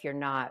white, or if you're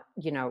not,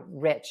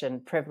 rich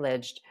and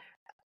privileged,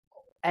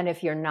 and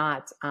if you're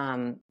not,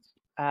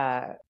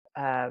 uh,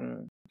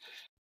 um,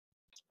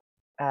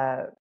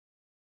 uh,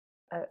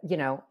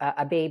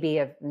 a baby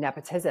of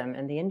nepotism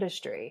in the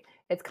industry.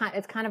 It's kind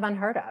of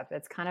unheard of.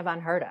 It's kind of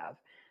unheard of.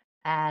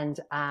 And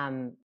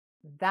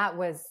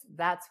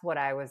that's what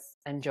I was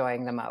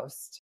enjoying the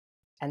most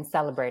and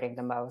celebrating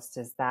the most,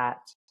 is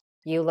that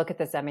you look at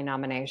this Emmy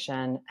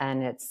nomination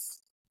and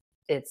it's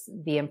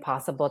the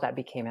impossible that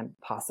became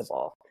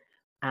impossible.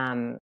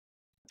 And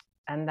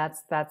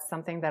that's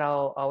something that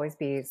I'll always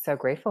be so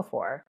grateful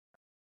for.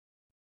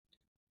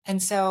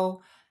 And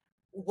so,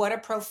 what a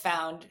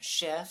profound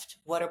shift,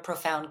 what a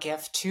profound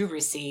gift to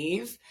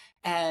receive.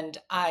 And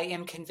I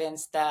am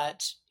convinced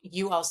that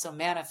you also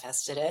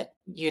manifested it.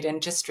 You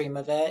didn't just dream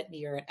of it.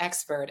 You're an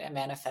expert at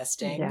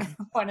manifesting. Yeah.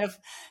 One of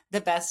the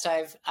best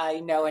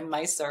I know in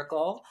my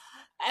circle.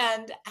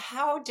 And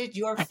how did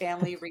your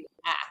family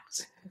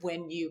react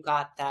when you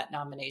got that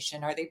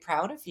nomination? Are they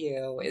proud of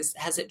you?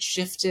 Has it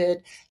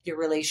shifted your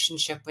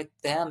relationship with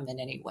them in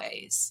any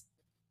ways?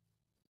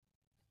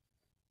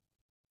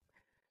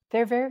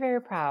 They're very, very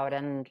proud,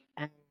 and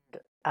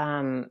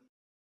um,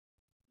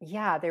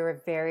 yeah, they were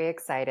very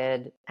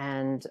excited.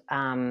 And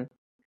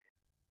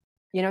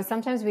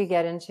sometimes we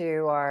get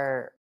into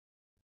our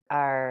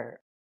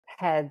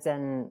heads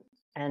and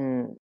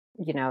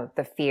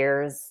the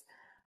fears,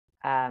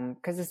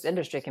 because this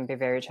industry can be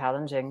very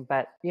challenging.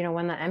 But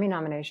when the Emmy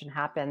nomination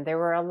happened, there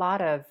were a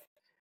lot of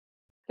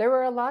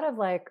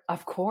like,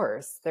 of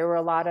course, there were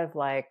a lot of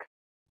like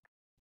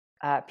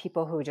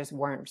people who just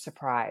weren't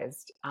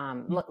surprised.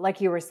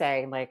 Like you were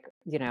saying, like,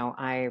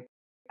 I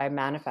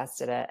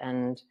manifested it,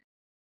 and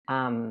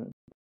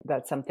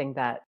that's something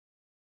that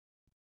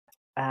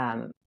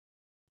I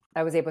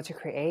was able to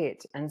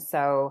create. And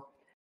so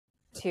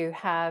to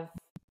have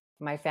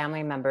my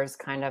family members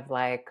kind of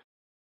like,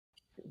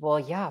 well,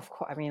 yeah, of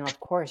course. I mean, of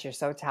course, you're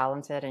so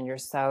talented and you're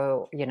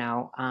so,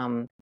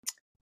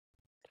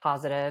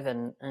 positive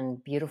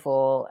and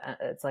beautiful.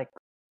 It's like,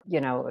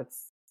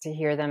 it's to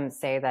hear them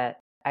say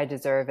that I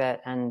deserve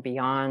it and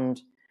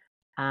beyond,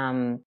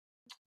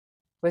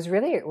 was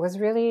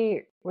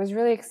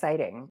really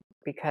exciting,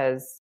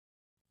 because,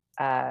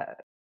 I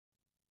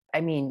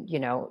mean,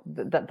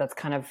 that's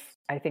kind of,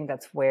 I think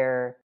that's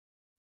where,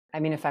 I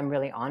mean, if I'm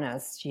really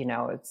honest,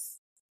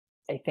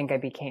 I think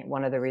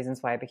one of the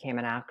reasons why I became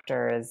an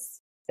actor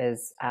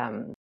is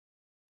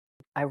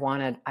I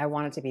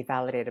wanted to be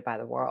validated by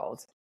the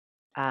world.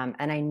 And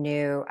I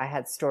knew I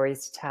had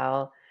stories to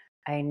tell.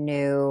 I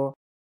knew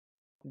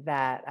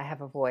that I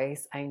have a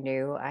voice. I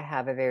knew I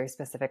have a very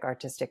specific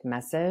artistic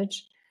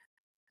message,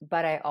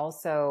 but I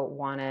also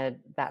wanted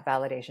that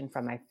validation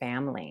from my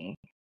family,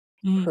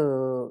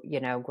 who,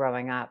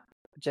 growing up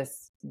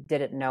just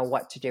didn't know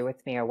what to do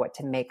with me or what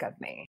to make of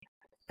me.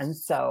 And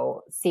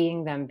so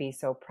seeing them be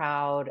so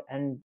proud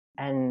and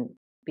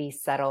be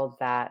settled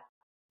that,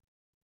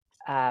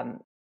 that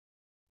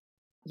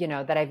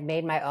I've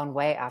made my own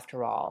way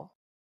after all,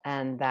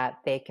 and that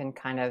they can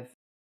kind of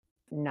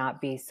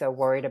not be so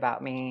worried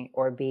about me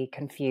or be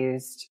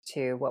confused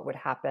to what would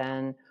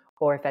happen,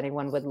 or if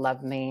anyone would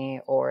love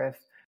me, or if,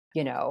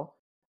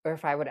 or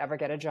if I would ever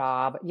get a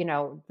job,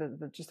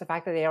 just the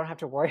fact that they don't have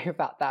to worry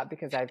about that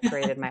because I've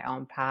created my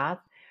own path,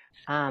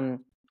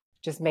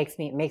 just makes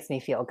me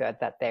feel good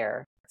that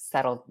they're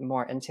settled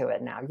more into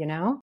it now.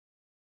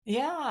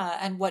 Yeah.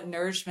 And what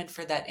nourishment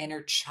for that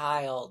inner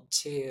child,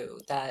 too,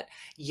 that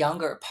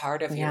younger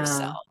part of Yeah.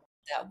 yourself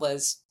that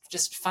was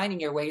just finding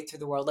your way through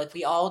the world, like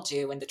we all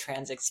do in the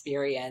trans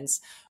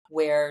experience,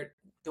 where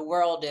the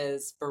world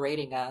is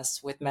berating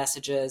us with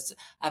messages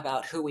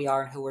about who we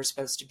are and who we're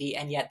supposed to be.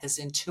 And yet, this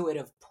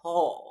intuitive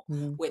pull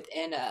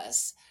within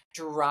us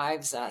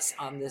drives us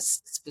on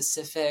this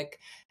specific,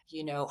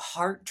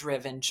 heart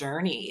driven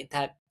journey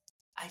that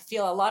I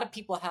feel a lot of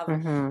people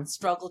have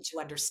struggled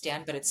to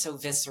understand, but it's so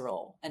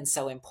visceral and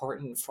so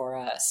important for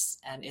us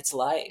and its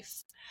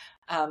life.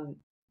 Um,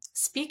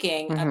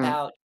 Speaking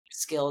about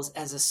skills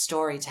as a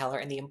storyteller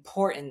and the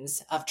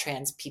importance of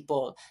trans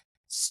people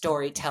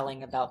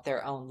storytelling about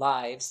their own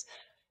lives,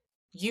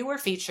 you were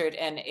featured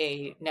in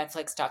a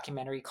Netflix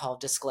documentary called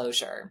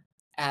Disclosure.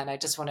 And I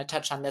just want to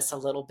touch on this a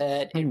little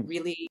bit. It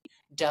really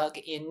dug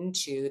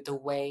into the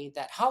way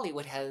that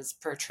Hollywood has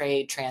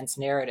portrayed trans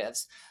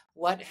narratives.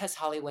 What has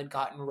Hollywood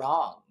gotten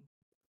wrong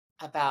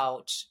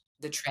about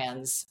the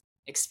trans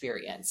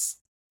experience?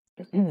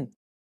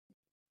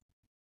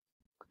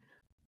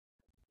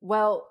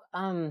 Well,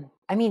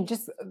 I mean,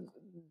 just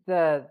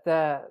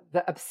the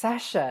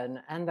obsession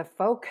and the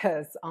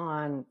focus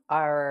on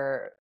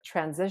our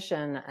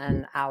transition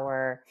and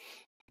our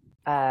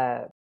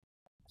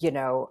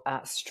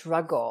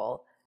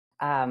struggle,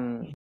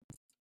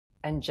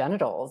 and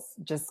genitals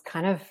just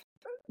kind of,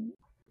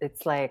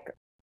 it's like,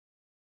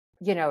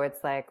 you know,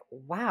 it's like,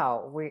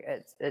 wow,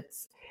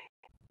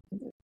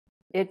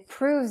 it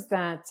proves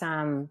that,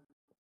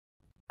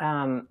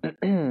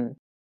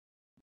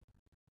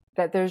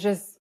 that there's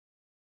just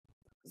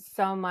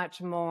so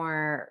much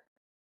more,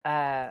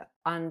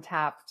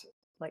 untapped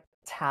like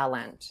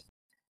talent,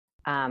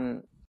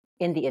 in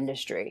the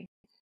industry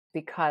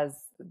because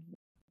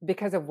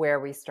of where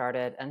we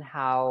started and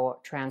how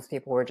trans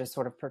people were just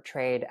sort of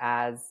portrayed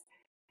as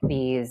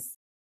these,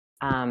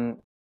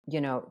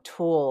 you know,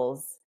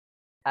 tools,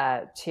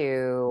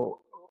 to,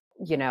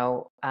 you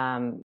know,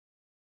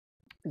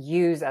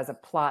 use as a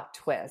plot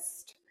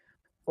twist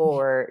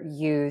or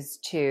use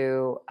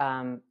to,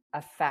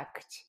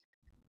 affect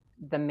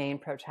the main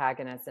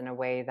protagonist in a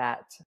way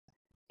that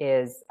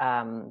is,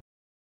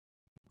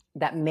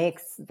 that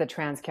makes the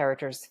trans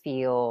characters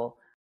feel,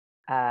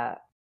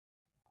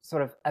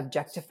 sort of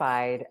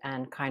objectified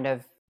and kind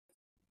of,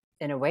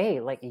 in a way,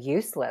 like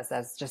useless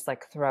as just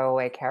like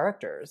throwaway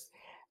characters.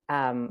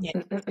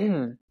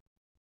 You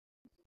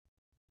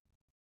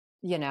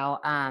know,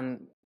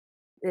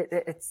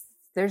 it's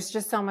there's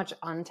just so much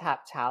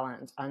untapped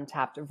talent,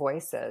 untapped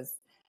voices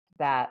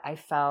that I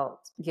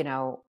felt, you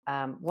know,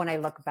 when I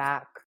look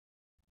back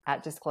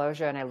at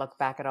Disclosure and I look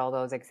back at all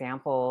those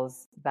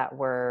examples that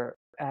were,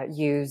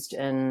 used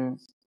in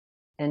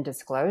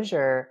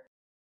Disclosure,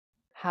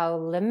 how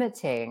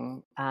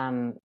limiting,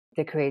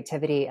 the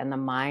creativity and the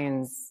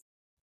minds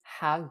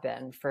have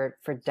been for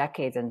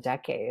decades and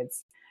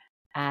decades.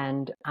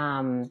 And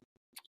I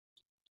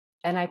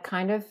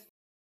kind of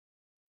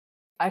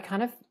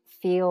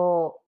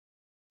feel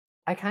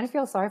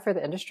sorry for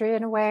the industry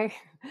in a way,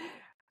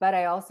 but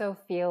I also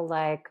feel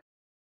like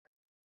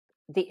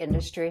the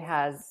industry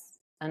has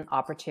an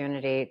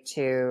opportunity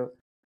to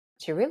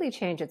really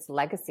change its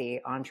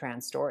legacy on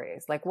trans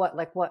stories. Like what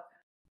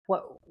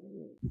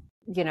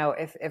you know,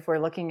 if we're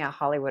looking at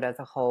Hollywood as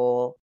a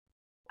whole,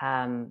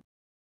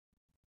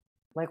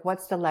 like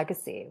what's the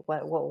legacy?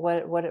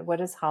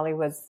 What is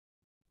Hollywood's,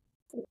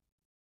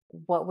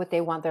 what would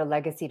they want their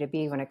legacy to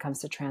be when it comes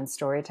to trans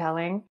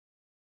storytelling?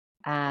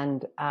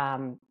 And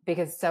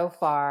because so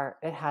far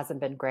it hasn't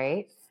been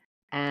great,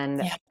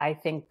 and I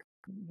think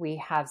we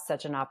have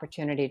such an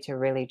opportunity to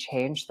really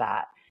change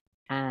that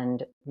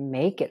and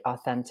make it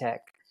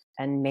authentic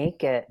and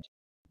make it,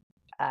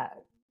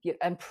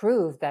 and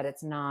prove that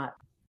it's not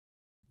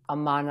a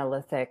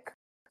monolithic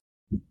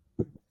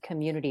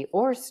community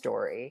or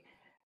story,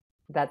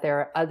 that there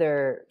are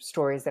other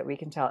stories that we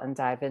can tell and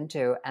dive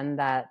into, and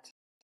that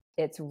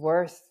it's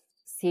worth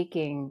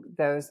seeking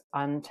those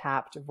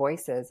untapped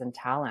voices and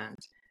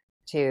talent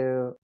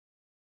to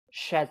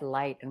shed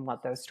light in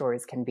what those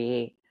stories can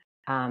be.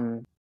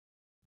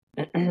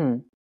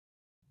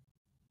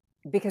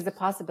 Because the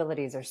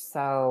possibilities are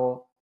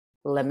so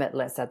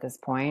limitless at this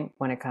point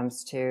when it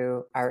comes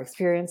to our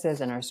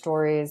experiences and our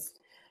stories.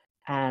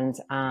 And,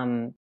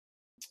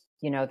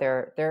 you know,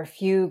 there are a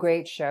few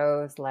great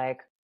shows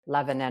like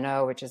La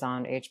Veneno, which is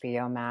on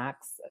HBO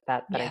Max,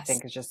 that I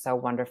think is just so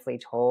wonderfully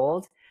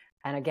told.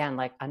 And again,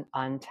 like an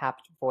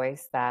untapped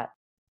voice that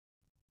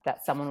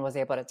someone was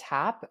able to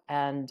tap.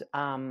 And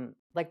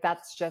like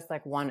that's just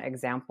like one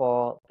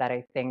example that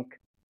I think,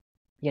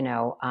 you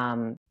know,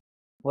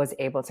 was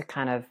able to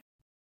kind of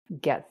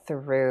get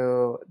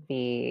through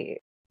the,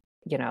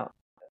 you know,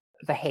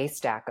 the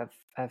haystack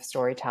of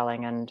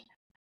storytelling and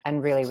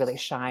really, really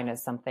shine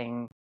as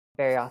something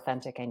very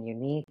authentic and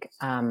unique.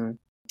 And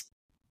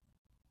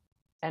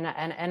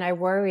I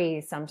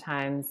worry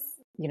sometimes,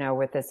 you know,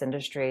 with this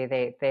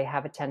industry, they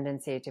have a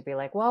tendency to be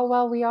like,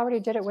 well, we already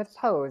did it with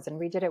Pose and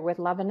we did it with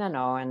La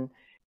Veneno. And,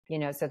 you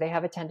know, so they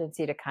have a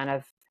tendency to kind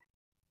of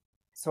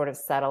sort of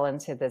settle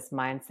into this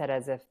mindset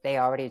as if they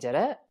already did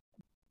it.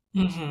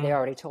 Mm-hmm. They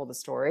already told the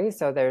story.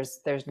 So there's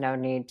no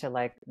need to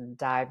like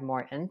dive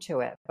more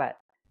into it. But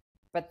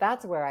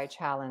that's where I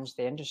challenged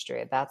the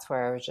industry. That's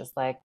where I was just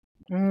like,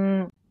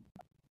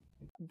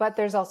 but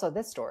there's also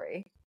this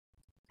story.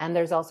 And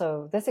there's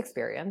also this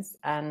experience,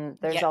 and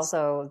there's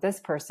also this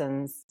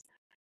person's,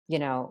 you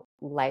know,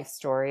 life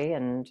story,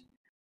 and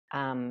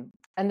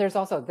there's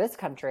also this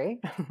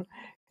country,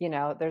 you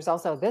know, there's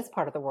also this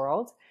part of the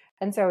world,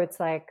 and so it's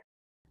like,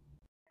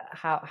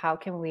 how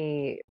can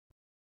we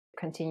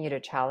continue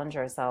to challenge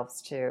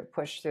ourselves to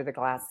push through the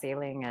glass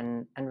ceiling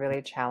and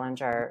really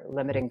challenge our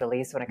limiting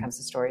beliefs when it comes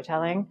to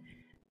storytelling,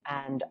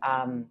 and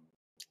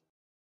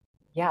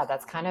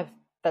that's kind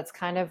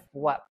of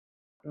what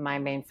my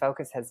main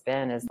focus has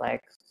been, is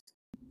like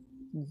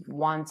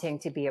wanting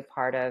to be a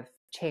part of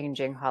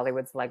changing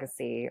Hollywood's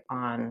legacy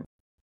on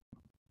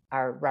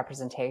our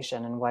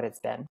representation and what it's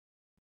been.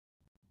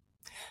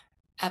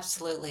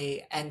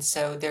 Absolutely. And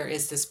so there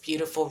is this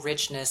beautiful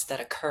richness that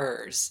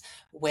occurs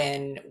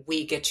when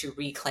we get to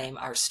reclaim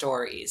our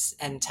stories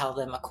and tell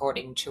them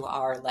according to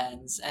our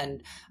lens.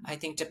 And I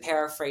think, to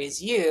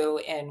paraphrase you,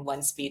 in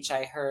one speech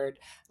I heard,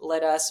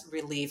 let us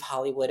relieve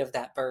Hollywood of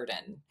that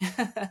burden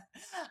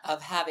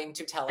of having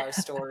to tell our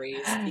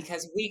stories,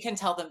 because we can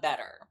tell them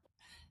better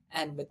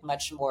and with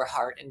much more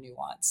heart and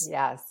nuance.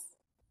 Yes.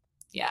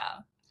 Yeah.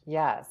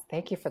 Yes.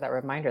 Thank you for that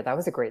reminder. That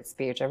was a great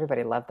speech.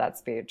 Everybody loved that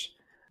speech.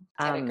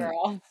 Get it,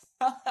 girl.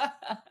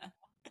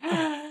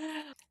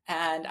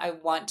 And I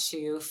want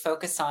to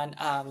focus on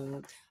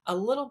a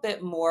little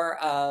bit more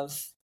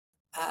of,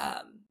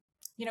 um,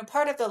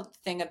 part of the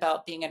thing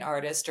about being an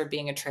artist or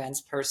being a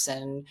trans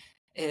person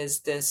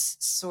is this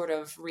sort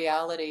of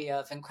reality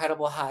of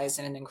incredible highs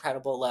and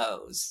incredible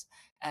lows,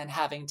 and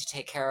having to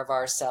take care of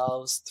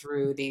ourselves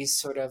through these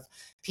sort of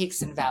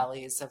peaks and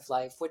valleys of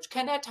life, which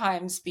can at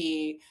times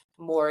be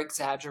more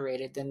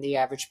exaggerated than the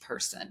average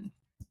person.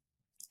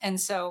 And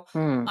so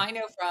Mm. I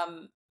know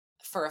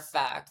for a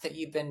fact that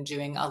you've been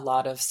doing a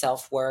lot of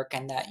self work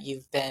and that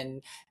you've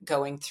been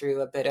going through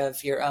a bit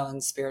of your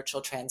own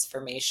spiritual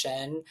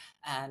transformation.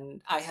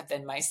 And I have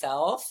been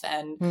myself.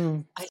 And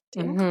Mm. I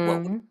think what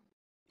would Mm-hmm. be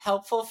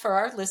helpful for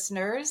our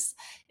listeners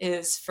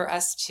is for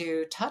us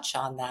to touch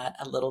on that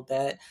a little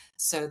bit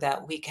so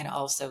that we can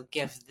also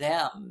give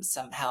them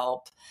some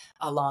help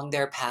along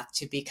their path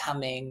to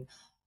becoming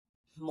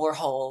more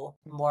whole,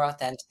 more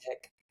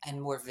authentic,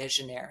 and more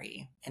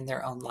visionary in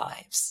their own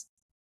lives.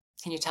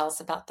 Can you tell us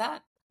about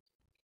that?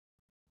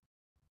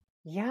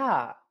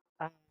 Yeah.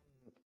 Um,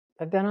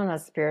 I've been on a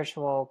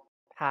spiritual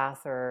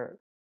path or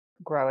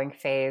growing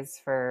phase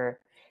for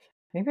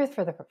maybe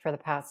for the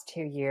past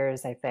 2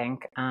 years, I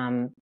think.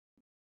 And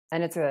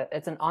it's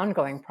an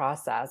ongoing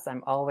process.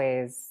 I'm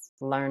always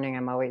learning.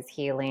 I'm always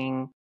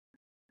healing.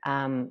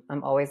 I'm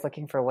always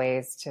looking for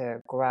ways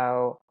to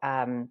grow.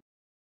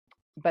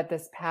 But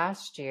this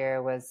past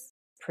year was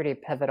pretty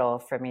pivotal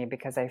for me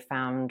because I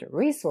found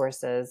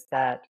resources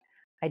that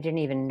I didn't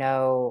even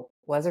know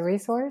was a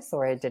resource,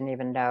 or I didn't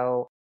even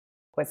know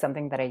was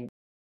something that I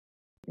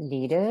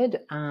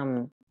needed.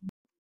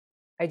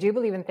 I do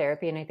believe in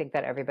therapy, and I think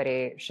that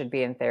everybody should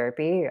be in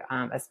therapy,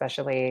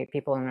 especially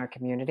people in our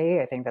community.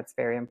 I think that's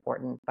very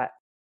important. But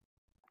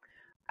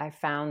I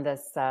found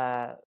this.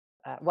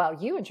 Well,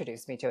 you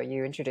introduced me to it.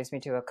 You introduced me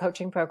to a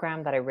coaching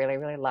program that I really,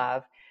 really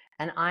love.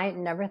 And I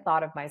never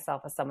thought of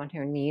myself as someone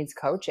who needs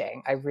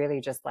coaching. I really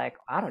just like,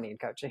 I don't need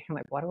coaching. I'm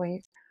like, what do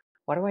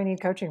I need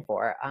coaching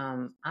for?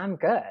 I'm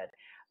good.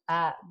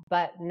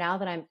 But now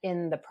that I'm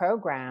in the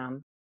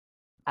program,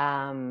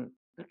 um,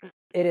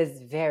 it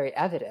is very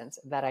evident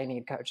that I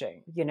need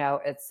coaching.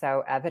 It's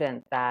so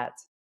evident that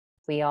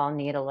we all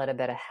need a little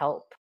bit of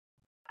help.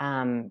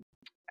 Um,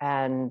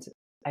 and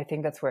I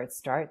think that's where it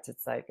starts.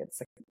 It's like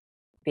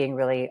being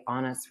really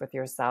honest with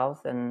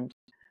yourself and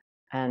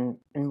in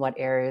what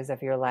areas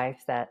of your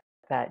life that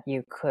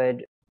you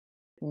could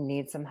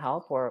need some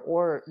help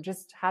or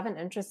just have an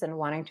interest in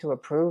wanting to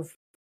improve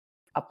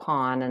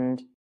upon.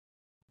 And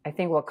I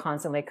think what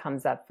constantly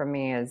comes up for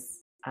me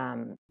is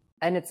and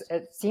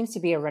it seems to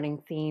be a running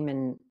theme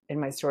in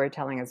my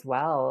storytelling as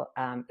well,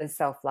 is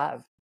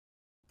self-love.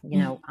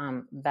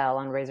 Belle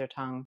on Razor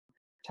Tongue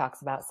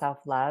talks about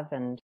self-love,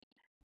 and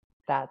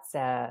that's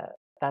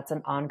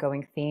an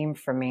ongoing theme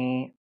for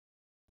me.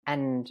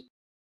 And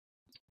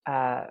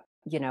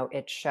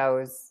it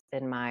shows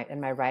in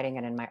my writing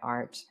and in my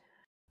art.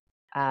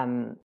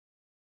 um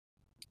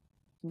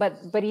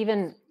but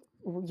even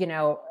you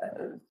know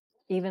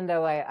even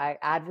though I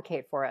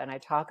advocate for it and I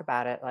talk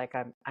about it, like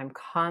I'm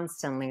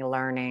constantly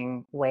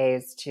learning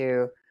ways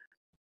to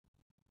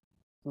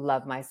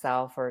love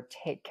myself or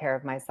take care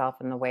of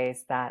myself in the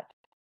ways that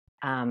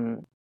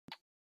um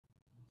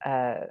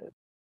uh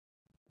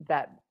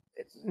that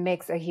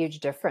makes a huge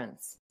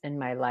difference in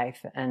my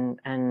life.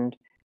 And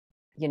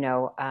you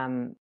know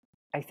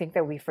I think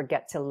that we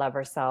forget to love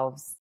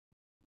ourselves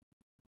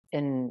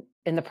in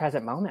the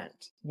present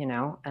moment,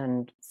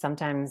 and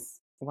sometimes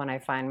when I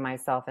find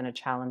myself in a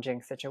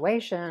challenging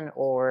situation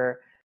or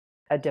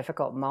a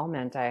difficult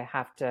moment, I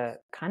have to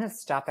kind of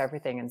stop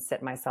everything and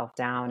sit myself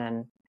down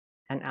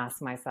and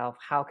ask myself,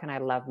 how can I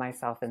love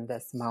myself in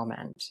this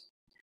moment?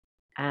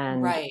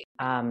 And Right.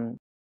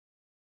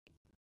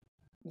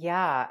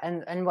 yeah,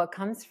 and what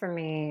comes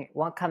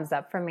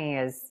up for me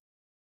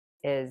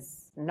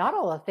is not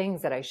all the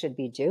things that I should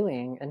be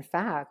doing. In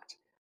fact,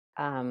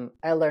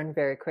 I learned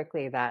very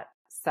quickly that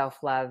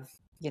self-love,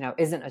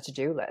 isn't a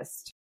to-do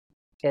list.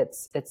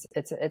 It's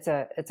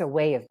a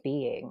way of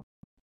being.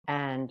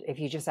 And if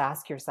you just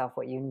ask yourself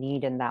what you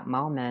need in that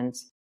moment,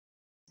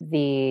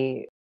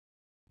 the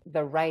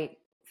right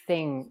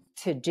thing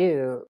to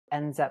do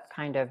ends up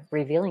kind of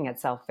revealing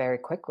itself very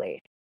quickly.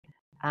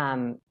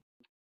 And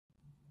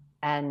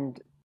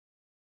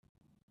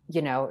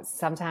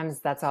sometimes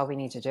that's all we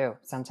need to do.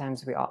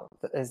 Sometimes we all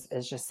is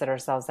just sit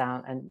ourselves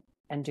down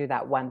and do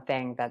that one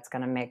thing that's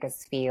going to make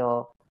us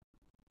feel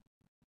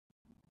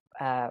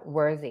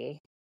worthy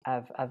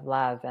of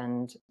love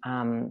and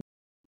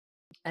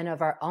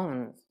of our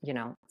own,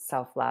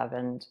 self-love.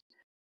 And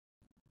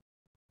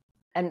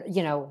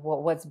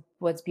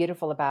what's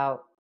beautiful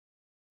about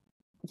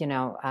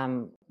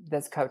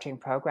this coaching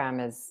program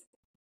is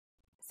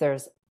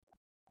there's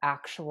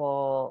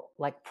actual,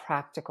 like,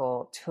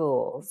 practical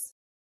tools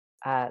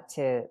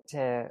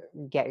to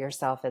get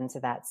yourself into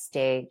that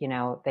state.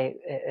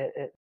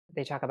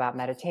 They talk about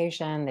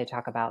meditation, they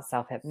talk about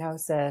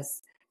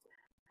self-hypnosis,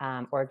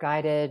 or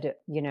guided,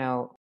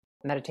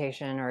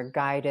 meditation or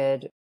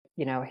guided,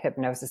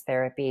 hypnosis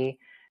therapy.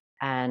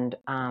 And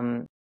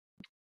all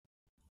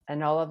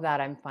of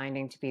that I'm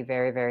finding to be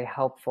very, very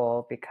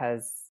helpful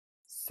because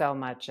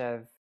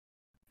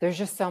there's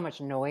just so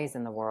much noise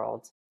in the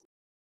world.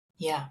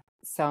 Yeah.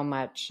 So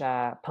much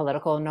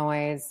political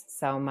noise,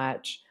 so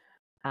much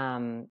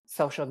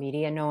social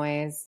media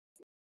noise,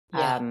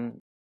 Yeah.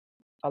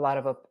 a lot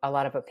of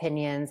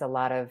opinions, a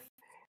lot of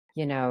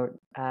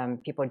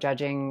people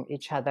judging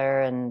each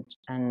other, and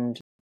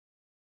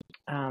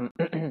a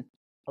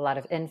lot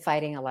of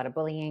infighting, a lot of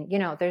bullying.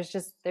 There's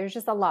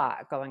just a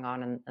lot going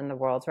on in the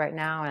world right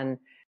now, and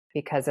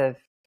because of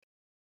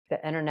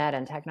the internet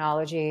and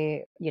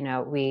technology,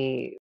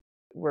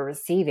 we're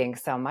receiving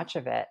so much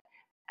of it,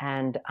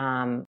 and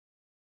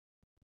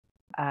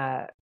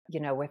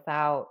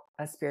without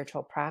a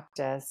spiritual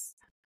practice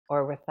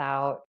or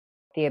without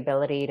the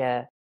ability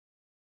to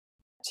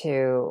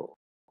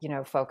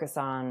focus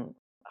on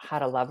how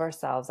to love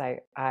ourselves,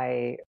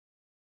 I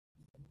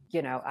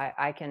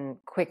can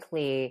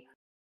quickly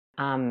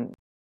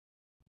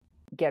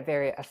get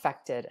very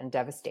affected and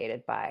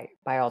devastated by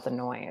all the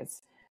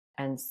noise.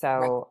 And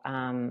so,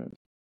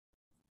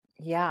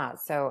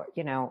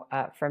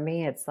 for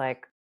me, it's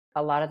like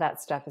a lot of that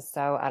stuff is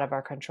so out of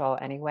our control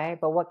anyway,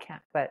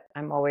 but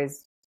I'm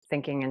always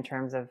thinking in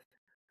terms of,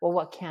 well,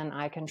 what can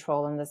I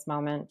control in this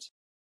moment?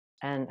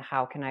 And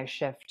how can I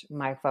shift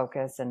my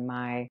focus and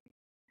my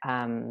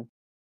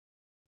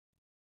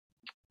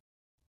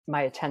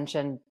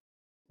attention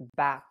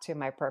back to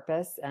my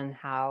purpose and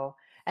how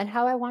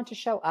I want to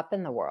show up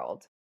in the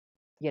world.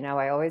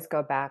 I always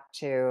go back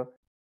to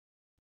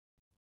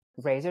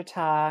Razor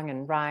Tongue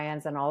and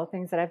Ryan's and all the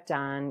things that I've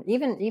done,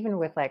 even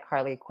with like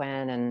Harley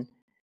Quinn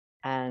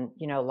and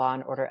Law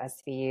and Order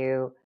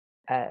SVU.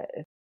 I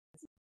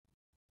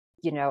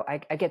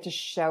get to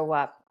show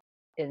up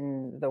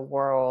in the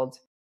world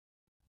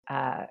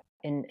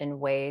in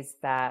ways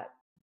that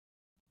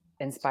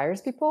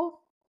inspires people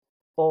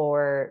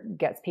or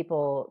gets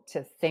people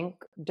to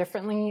think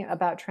differently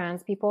about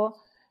trans people.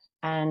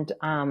 And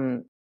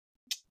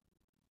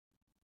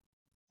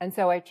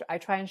so I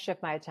try and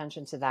shift my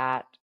attention to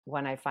that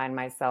when I find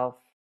myself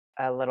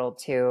a little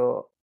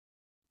too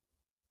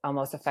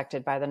almost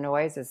affected by the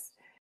noise, is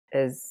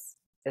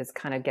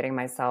kind of getting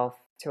myself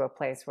to a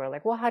place where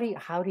like, well, how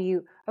do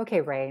you,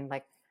 okay, Rain,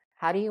 like,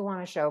 how do you want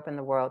to show up in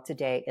the world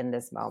today in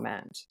this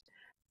moment?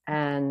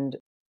 And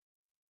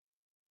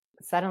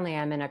suddenly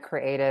I'm in a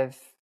creative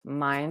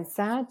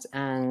mindset,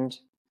 and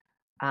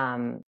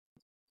and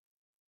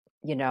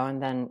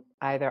then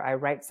either I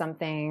write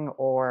something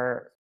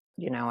or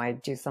I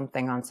do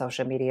something on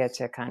social media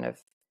to kind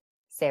of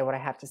say what I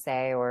have to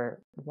say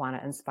or want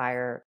to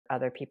inspire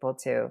other people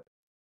to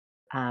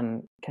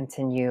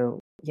continue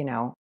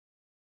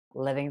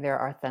living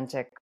their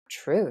authentic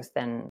truth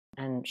and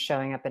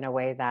showing up in a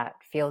way that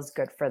feels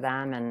good for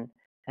them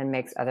and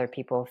makes other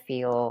people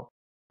feel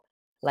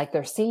like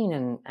they're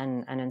seen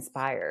and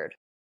inspired.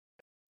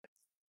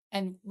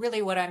 And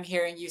really what I'm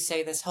hearing you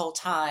say this whole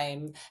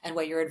time and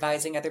what you're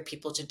advising other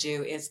people to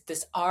do is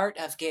this art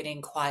of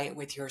getting quiet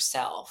with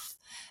yourself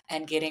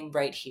and getting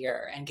right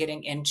here and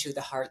getting into the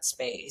heart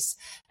space.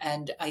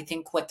 And I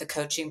think what the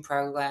coaching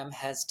program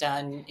has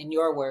done, in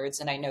your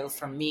words, and I know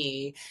for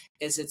me,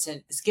 is it's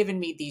given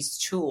me these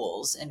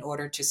tools in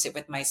order to sit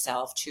with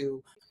myself,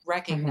 to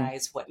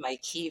recognize what my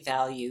key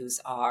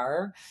values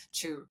are,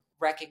 to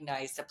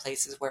recognize the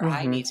places where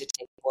I need to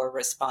take more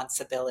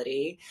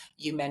responsibility.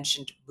 You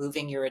mentioned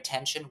moving your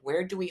attention.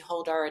 Where do we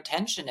hold our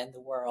attention in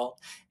the world?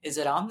 Is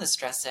it on the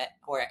stress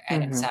or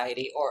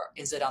anxiety, or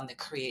is it on the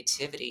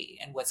creativity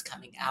and what's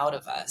coming out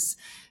of us?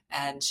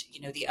 And,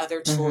 the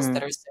other tools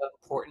that are so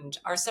important,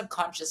 our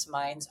subconscious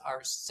minds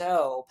are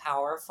so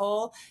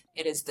powerful.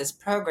 It is this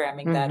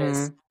programming that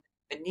is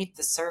beneath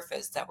the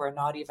surface that we're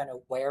not even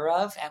aware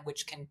of, and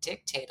which can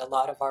dictate a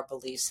lot of our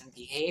beliefs and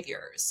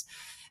behaviors.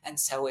 And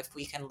so if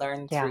we can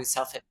learn through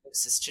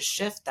self-hypnosis to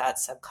shift that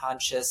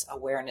subconscious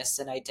awareness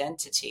and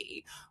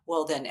identity,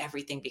 well, then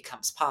everything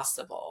becomes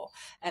possible.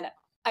 And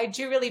I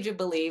really do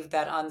believe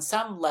that on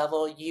some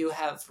level, you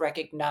have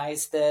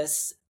recognized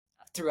this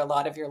through a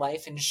lot of your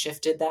life and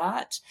shifted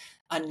that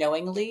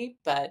unknowingly.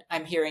 But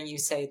I'm hearing you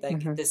say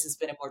like this has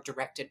been a more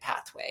directed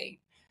pathway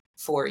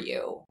for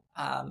you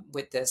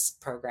with this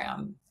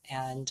program.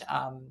 And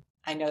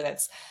I know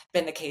that's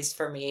been the case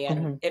for me.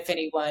 And if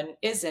anyone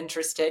is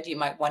interested, you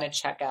might want to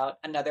check out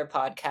another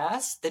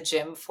podcast, the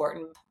Jim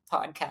Fortin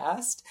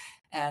podcast.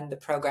 And the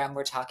program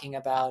we're talking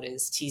about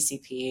is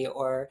TCP,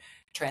 or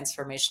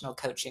Transformational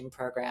Coaching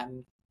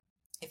Program.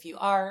 If you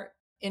are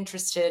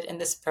interested in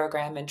this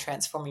program and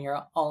transforming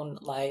your own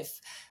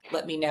life,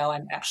 let me know.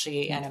 I'm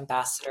actually an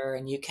ambassador,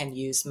 and you can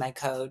use my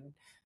code,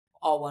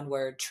 all one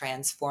word,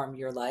 transform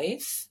your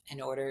life,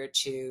 in order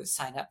to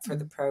sign up for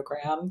the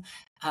program.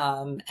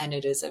 And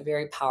it is a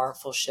very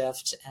powerful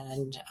shift.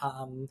 And,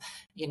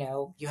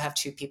 you have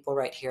two people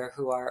right here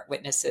who are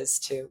witnesses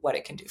to what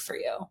it can do for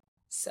you.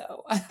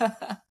 So,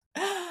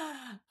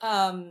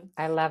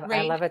 I love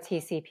a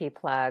TCP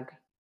plug.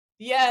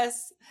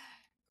 Yes.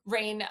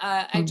 Rain,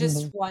 I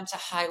just Mhm. want to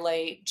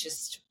highlight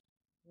just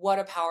what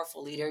a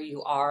powerful leader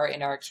you are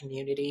in our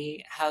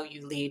community, how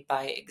you lead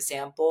by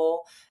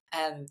example,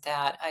 and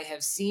that I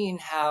have seen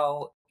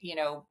how,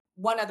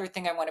 one other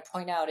thing I want to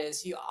point out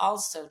is you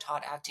also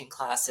taught acting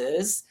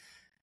classes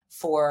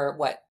for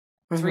what,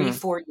 three, Mhm.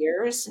 4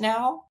 years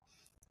now?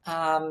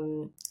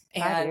 Um,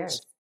 5 years.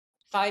 and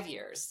 5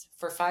 years.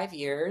 For 5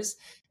 years,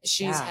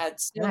 she's Yeah. had Isn't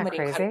so that many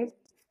incredible crazy?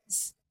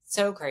 students,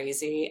 so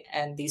crazy.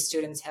 And these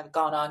students have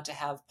gone on to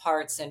have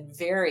parts in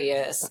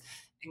various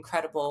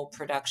incredible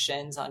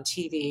productions on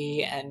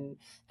TV and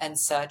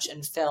such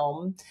and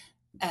film.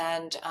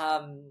 And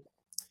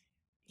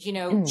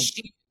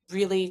she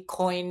really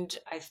coined,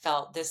 I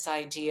felt, this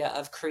idea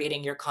of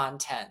creating your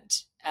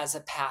content as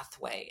a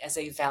pathway, as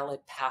a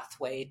valid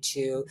pathway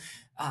to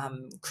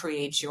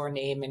create your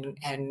name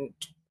and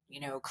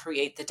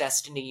create the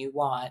destiny you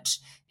want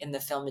in the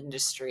film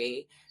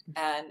industry.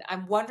 And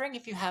I'm wondering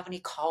if you have any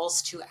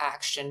calls to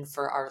action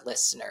for our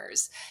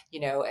listeners,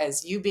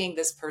 as you being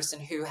this person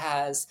who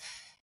has,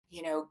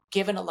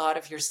 given a lot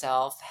of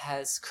yourself,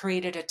 has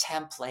created a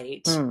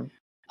template Mm.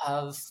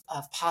 of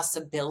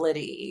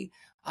possibility.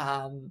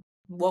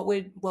 What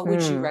would you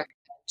Mm.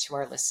 recommend to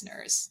our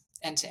listeners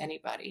and to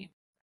anybody?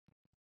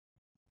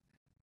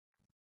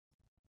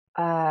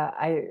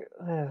 I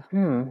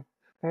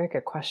Very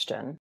good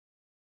question.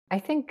 I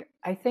think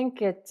I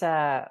think it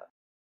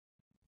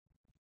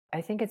I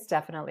think it's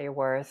definitely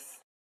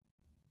worth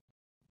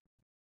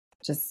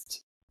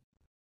just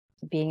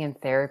being in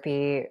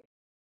therapy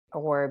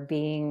or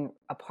being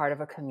a part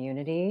of a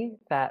community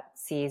that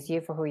sees you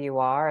for who you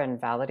are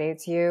and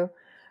validates you.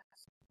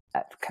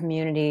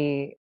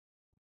 Community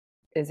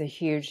is a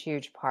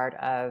huge part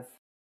of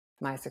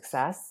my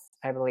success,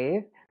 I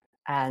believe.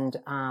 And,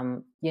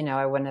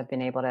 I wouldn't have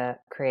been able to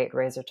create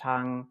Razor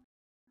Tongue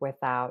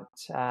without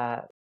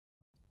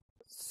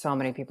so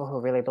many people who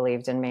really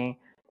believed in me.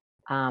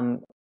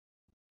 Um,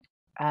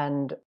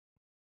 and,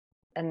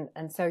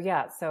 and so,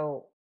 yeah,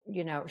 so,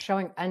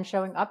 showing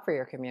up for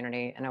your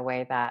community in a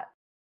way that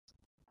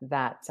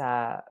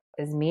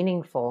is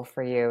meaningful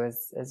for you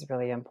is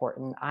really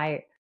important.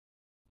 I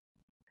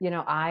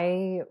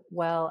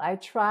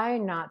try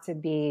not to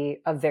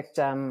be a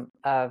victim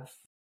of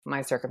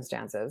my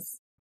circumstances.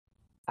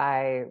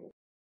 I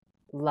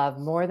love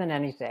more than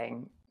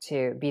anything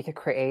to be the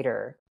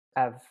creator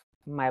of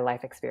my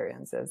life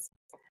experiences.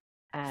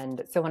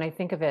 And so when I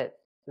think of it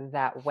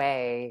that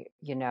way,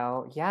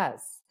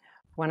 yes,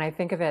 when I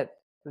think of it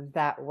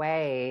that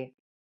way,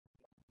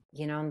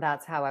 and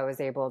that's how I was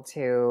able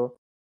to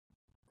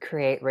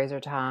create Razor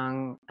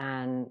Tongue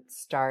and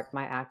start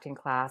my acting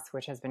class,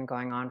 which has been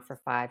going on for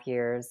 5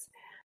 years.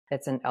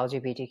 It's an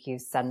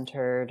LGBTQ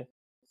centered,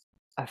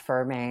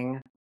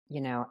 affirming,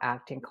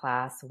 acting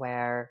class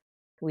where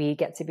we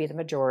get to be the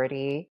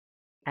majority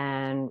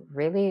and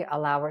really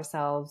allow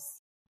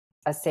ourselves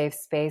a safe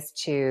space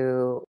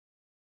to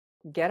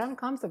get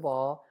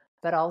uncomfortable,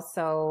 but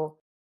also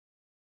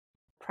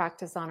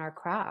practice on our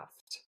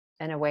craft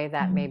in a way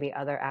that maybe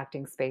other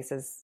acting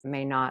spaces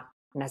may not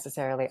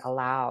necessarily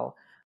allow.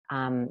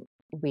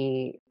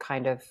 We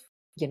kind of,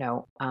 you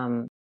know,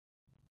 um,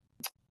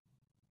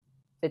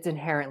 it's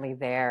inherently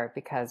there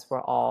because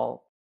we're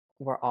all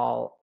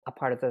a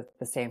part of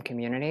the same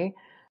community.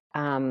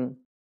 Um,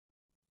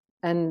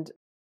 and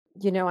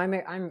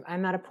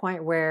I'm at a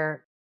point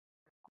where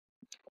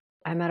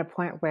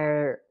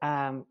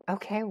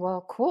okay,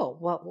 well,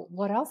 cool.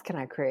 What else can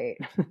I create?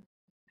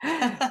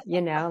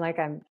 Like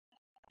I'm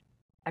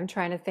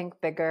trying to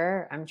think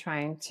bigger. I'm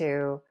trying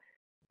to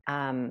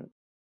um,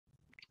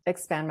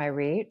 expand my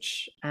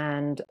reach,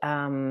 and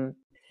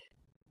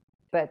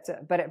but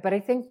I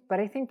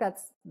think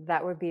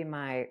that would be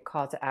my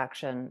call to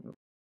action,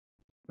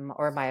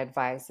 or my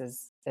advice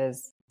is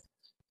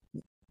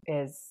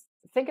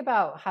think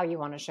about how you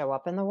want to show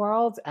up in the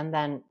world, and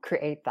then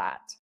create a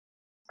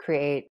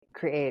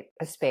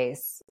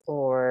space,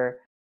 or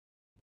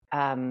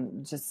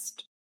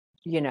just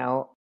you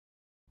know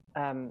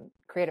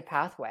create a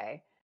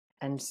pathway,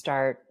 and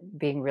start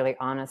being really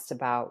honest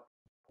about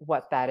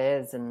what that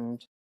is,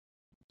 and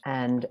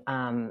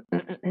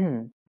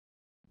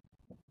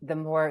the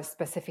more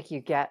specific you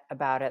get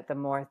about it, the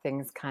more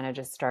things kind of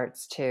just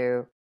starts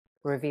to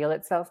reveal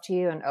itself to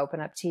you and open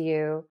up to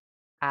you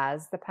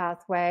as the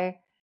pathway.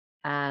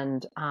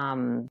 And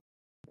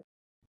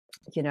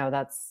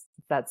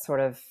that's sort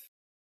of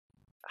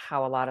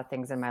how a lot of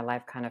things in my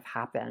life kind of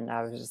happened.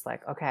 I was just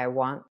like, okay, I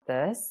want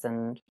this,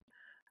 and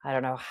I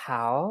don't know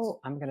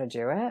how I'm going to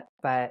do it,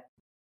 but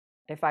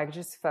if I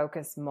just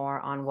focus more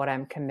on what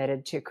I'm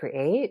committed to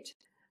create,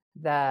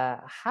 the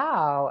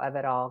how of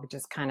it all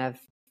just kind of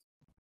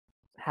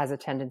has a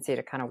tendency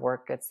to kind of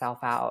work itself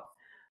out.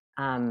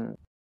 Um,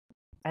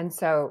 and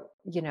so,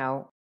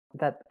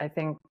 that I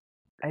think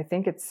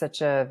it's it's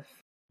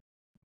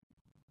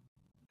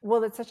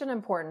such an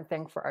important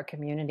thing for our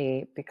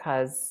community,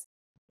 because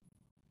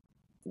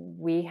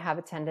we have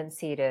a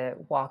tendency to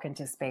walk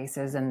into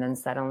spaces and then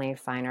suddenly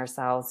find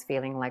ourselves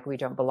feeling like we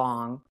don't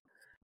belong.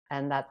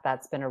 and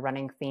that's been a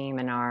running theme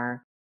in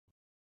our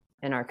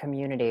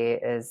community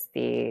is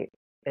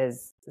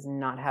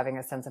not having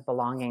a sense of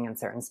belonging in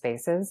certain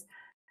spaces.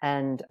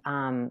 And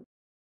I'm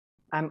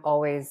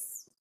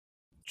always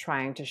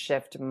trying to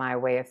shift my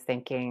way of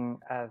thinking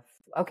of,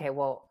 okay,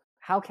 well,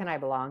 how can I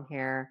belong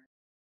here?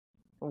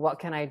 What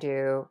can I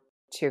do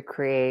to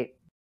create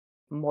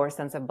more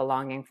sense of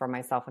belonging for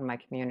myself and my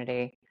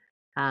community?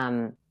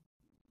 And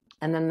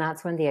then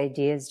that's when the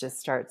ideas just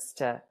starts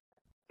to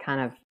kind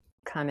of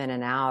come in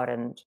and out.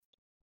 And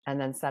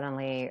then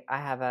suddenly I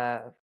have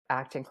a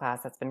acting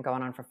class that's been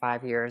going on for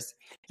 5 years.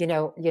 You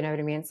know what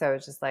I mean? So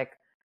it's just like,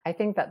 I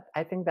think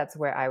that's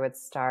where I would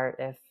start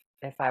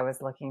if I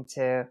was looking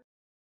to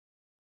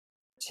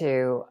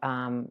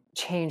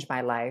change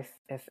my life.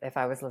 If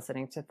I was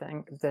listening to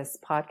this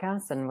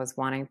podcast and was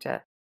wanting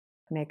to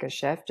make a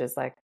shift, is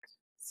like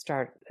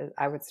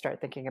I would start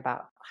thinking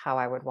about how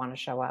I would want to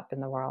show up in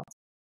the world.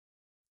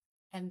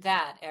 And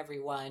that,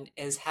 everyone,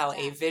 is how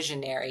a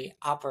visionary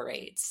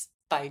operates,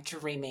 by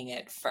dreaming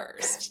it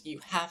first.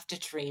 You have to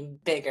dream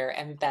bigger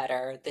and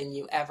better than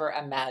you ever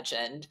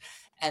imagined,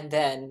 and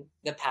then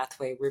the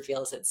pathway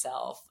reveals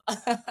itself.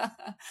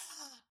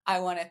 I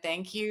want to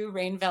thank you,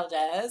 Rain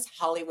Valdez,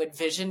 Hollywood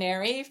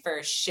visionary,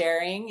 for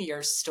sharing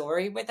your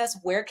story with us.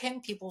 Where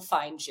can people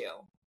find you?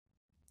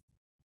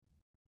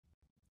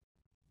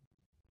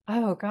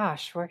 Oh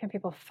gosh, where can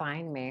people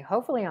find me?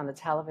 Hopefully on the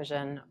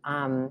television.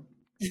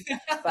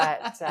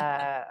 But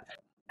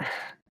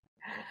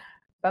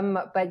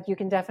but you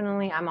can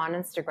definitely, I'm on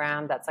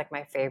Instagram. That's like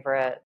my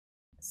favorite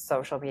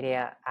social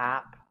media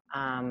app,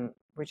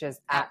 which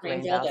is at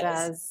Rain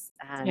Valdez.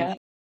 And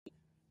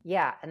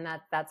and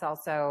that's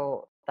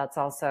also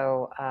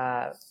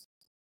at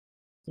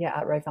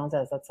Rain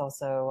Valdez. That's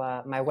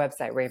also my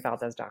website,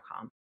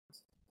 rainvaldez.com.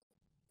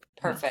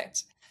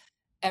 Perfect.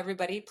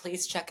 Everybody,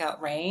 please check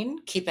out Rain.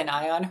 Keep an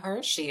eye on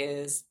her. She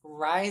is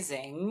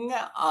rising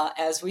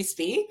as we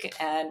speak,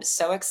 and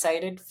so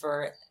excited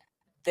for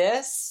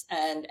this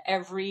and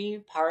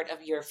every part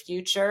of your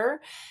future.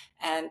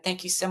 And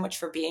thank you so much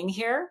for being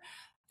here.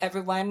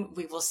 Everyone,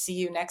 we will see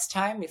you next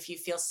time. If you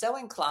feel so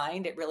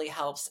inclined, it really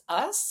helps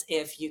us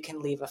if you can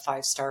leave a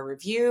 5-star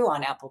review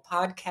on Apple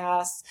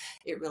Podcasts.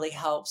 It really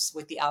helps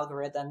with the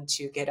algorithm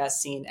to get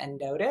us seen and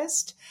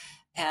noticed.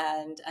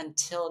 And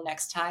until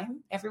next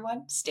time,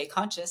 everyone, stay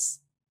conscious.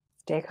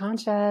 Stay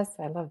conscious.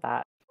 I love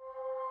that.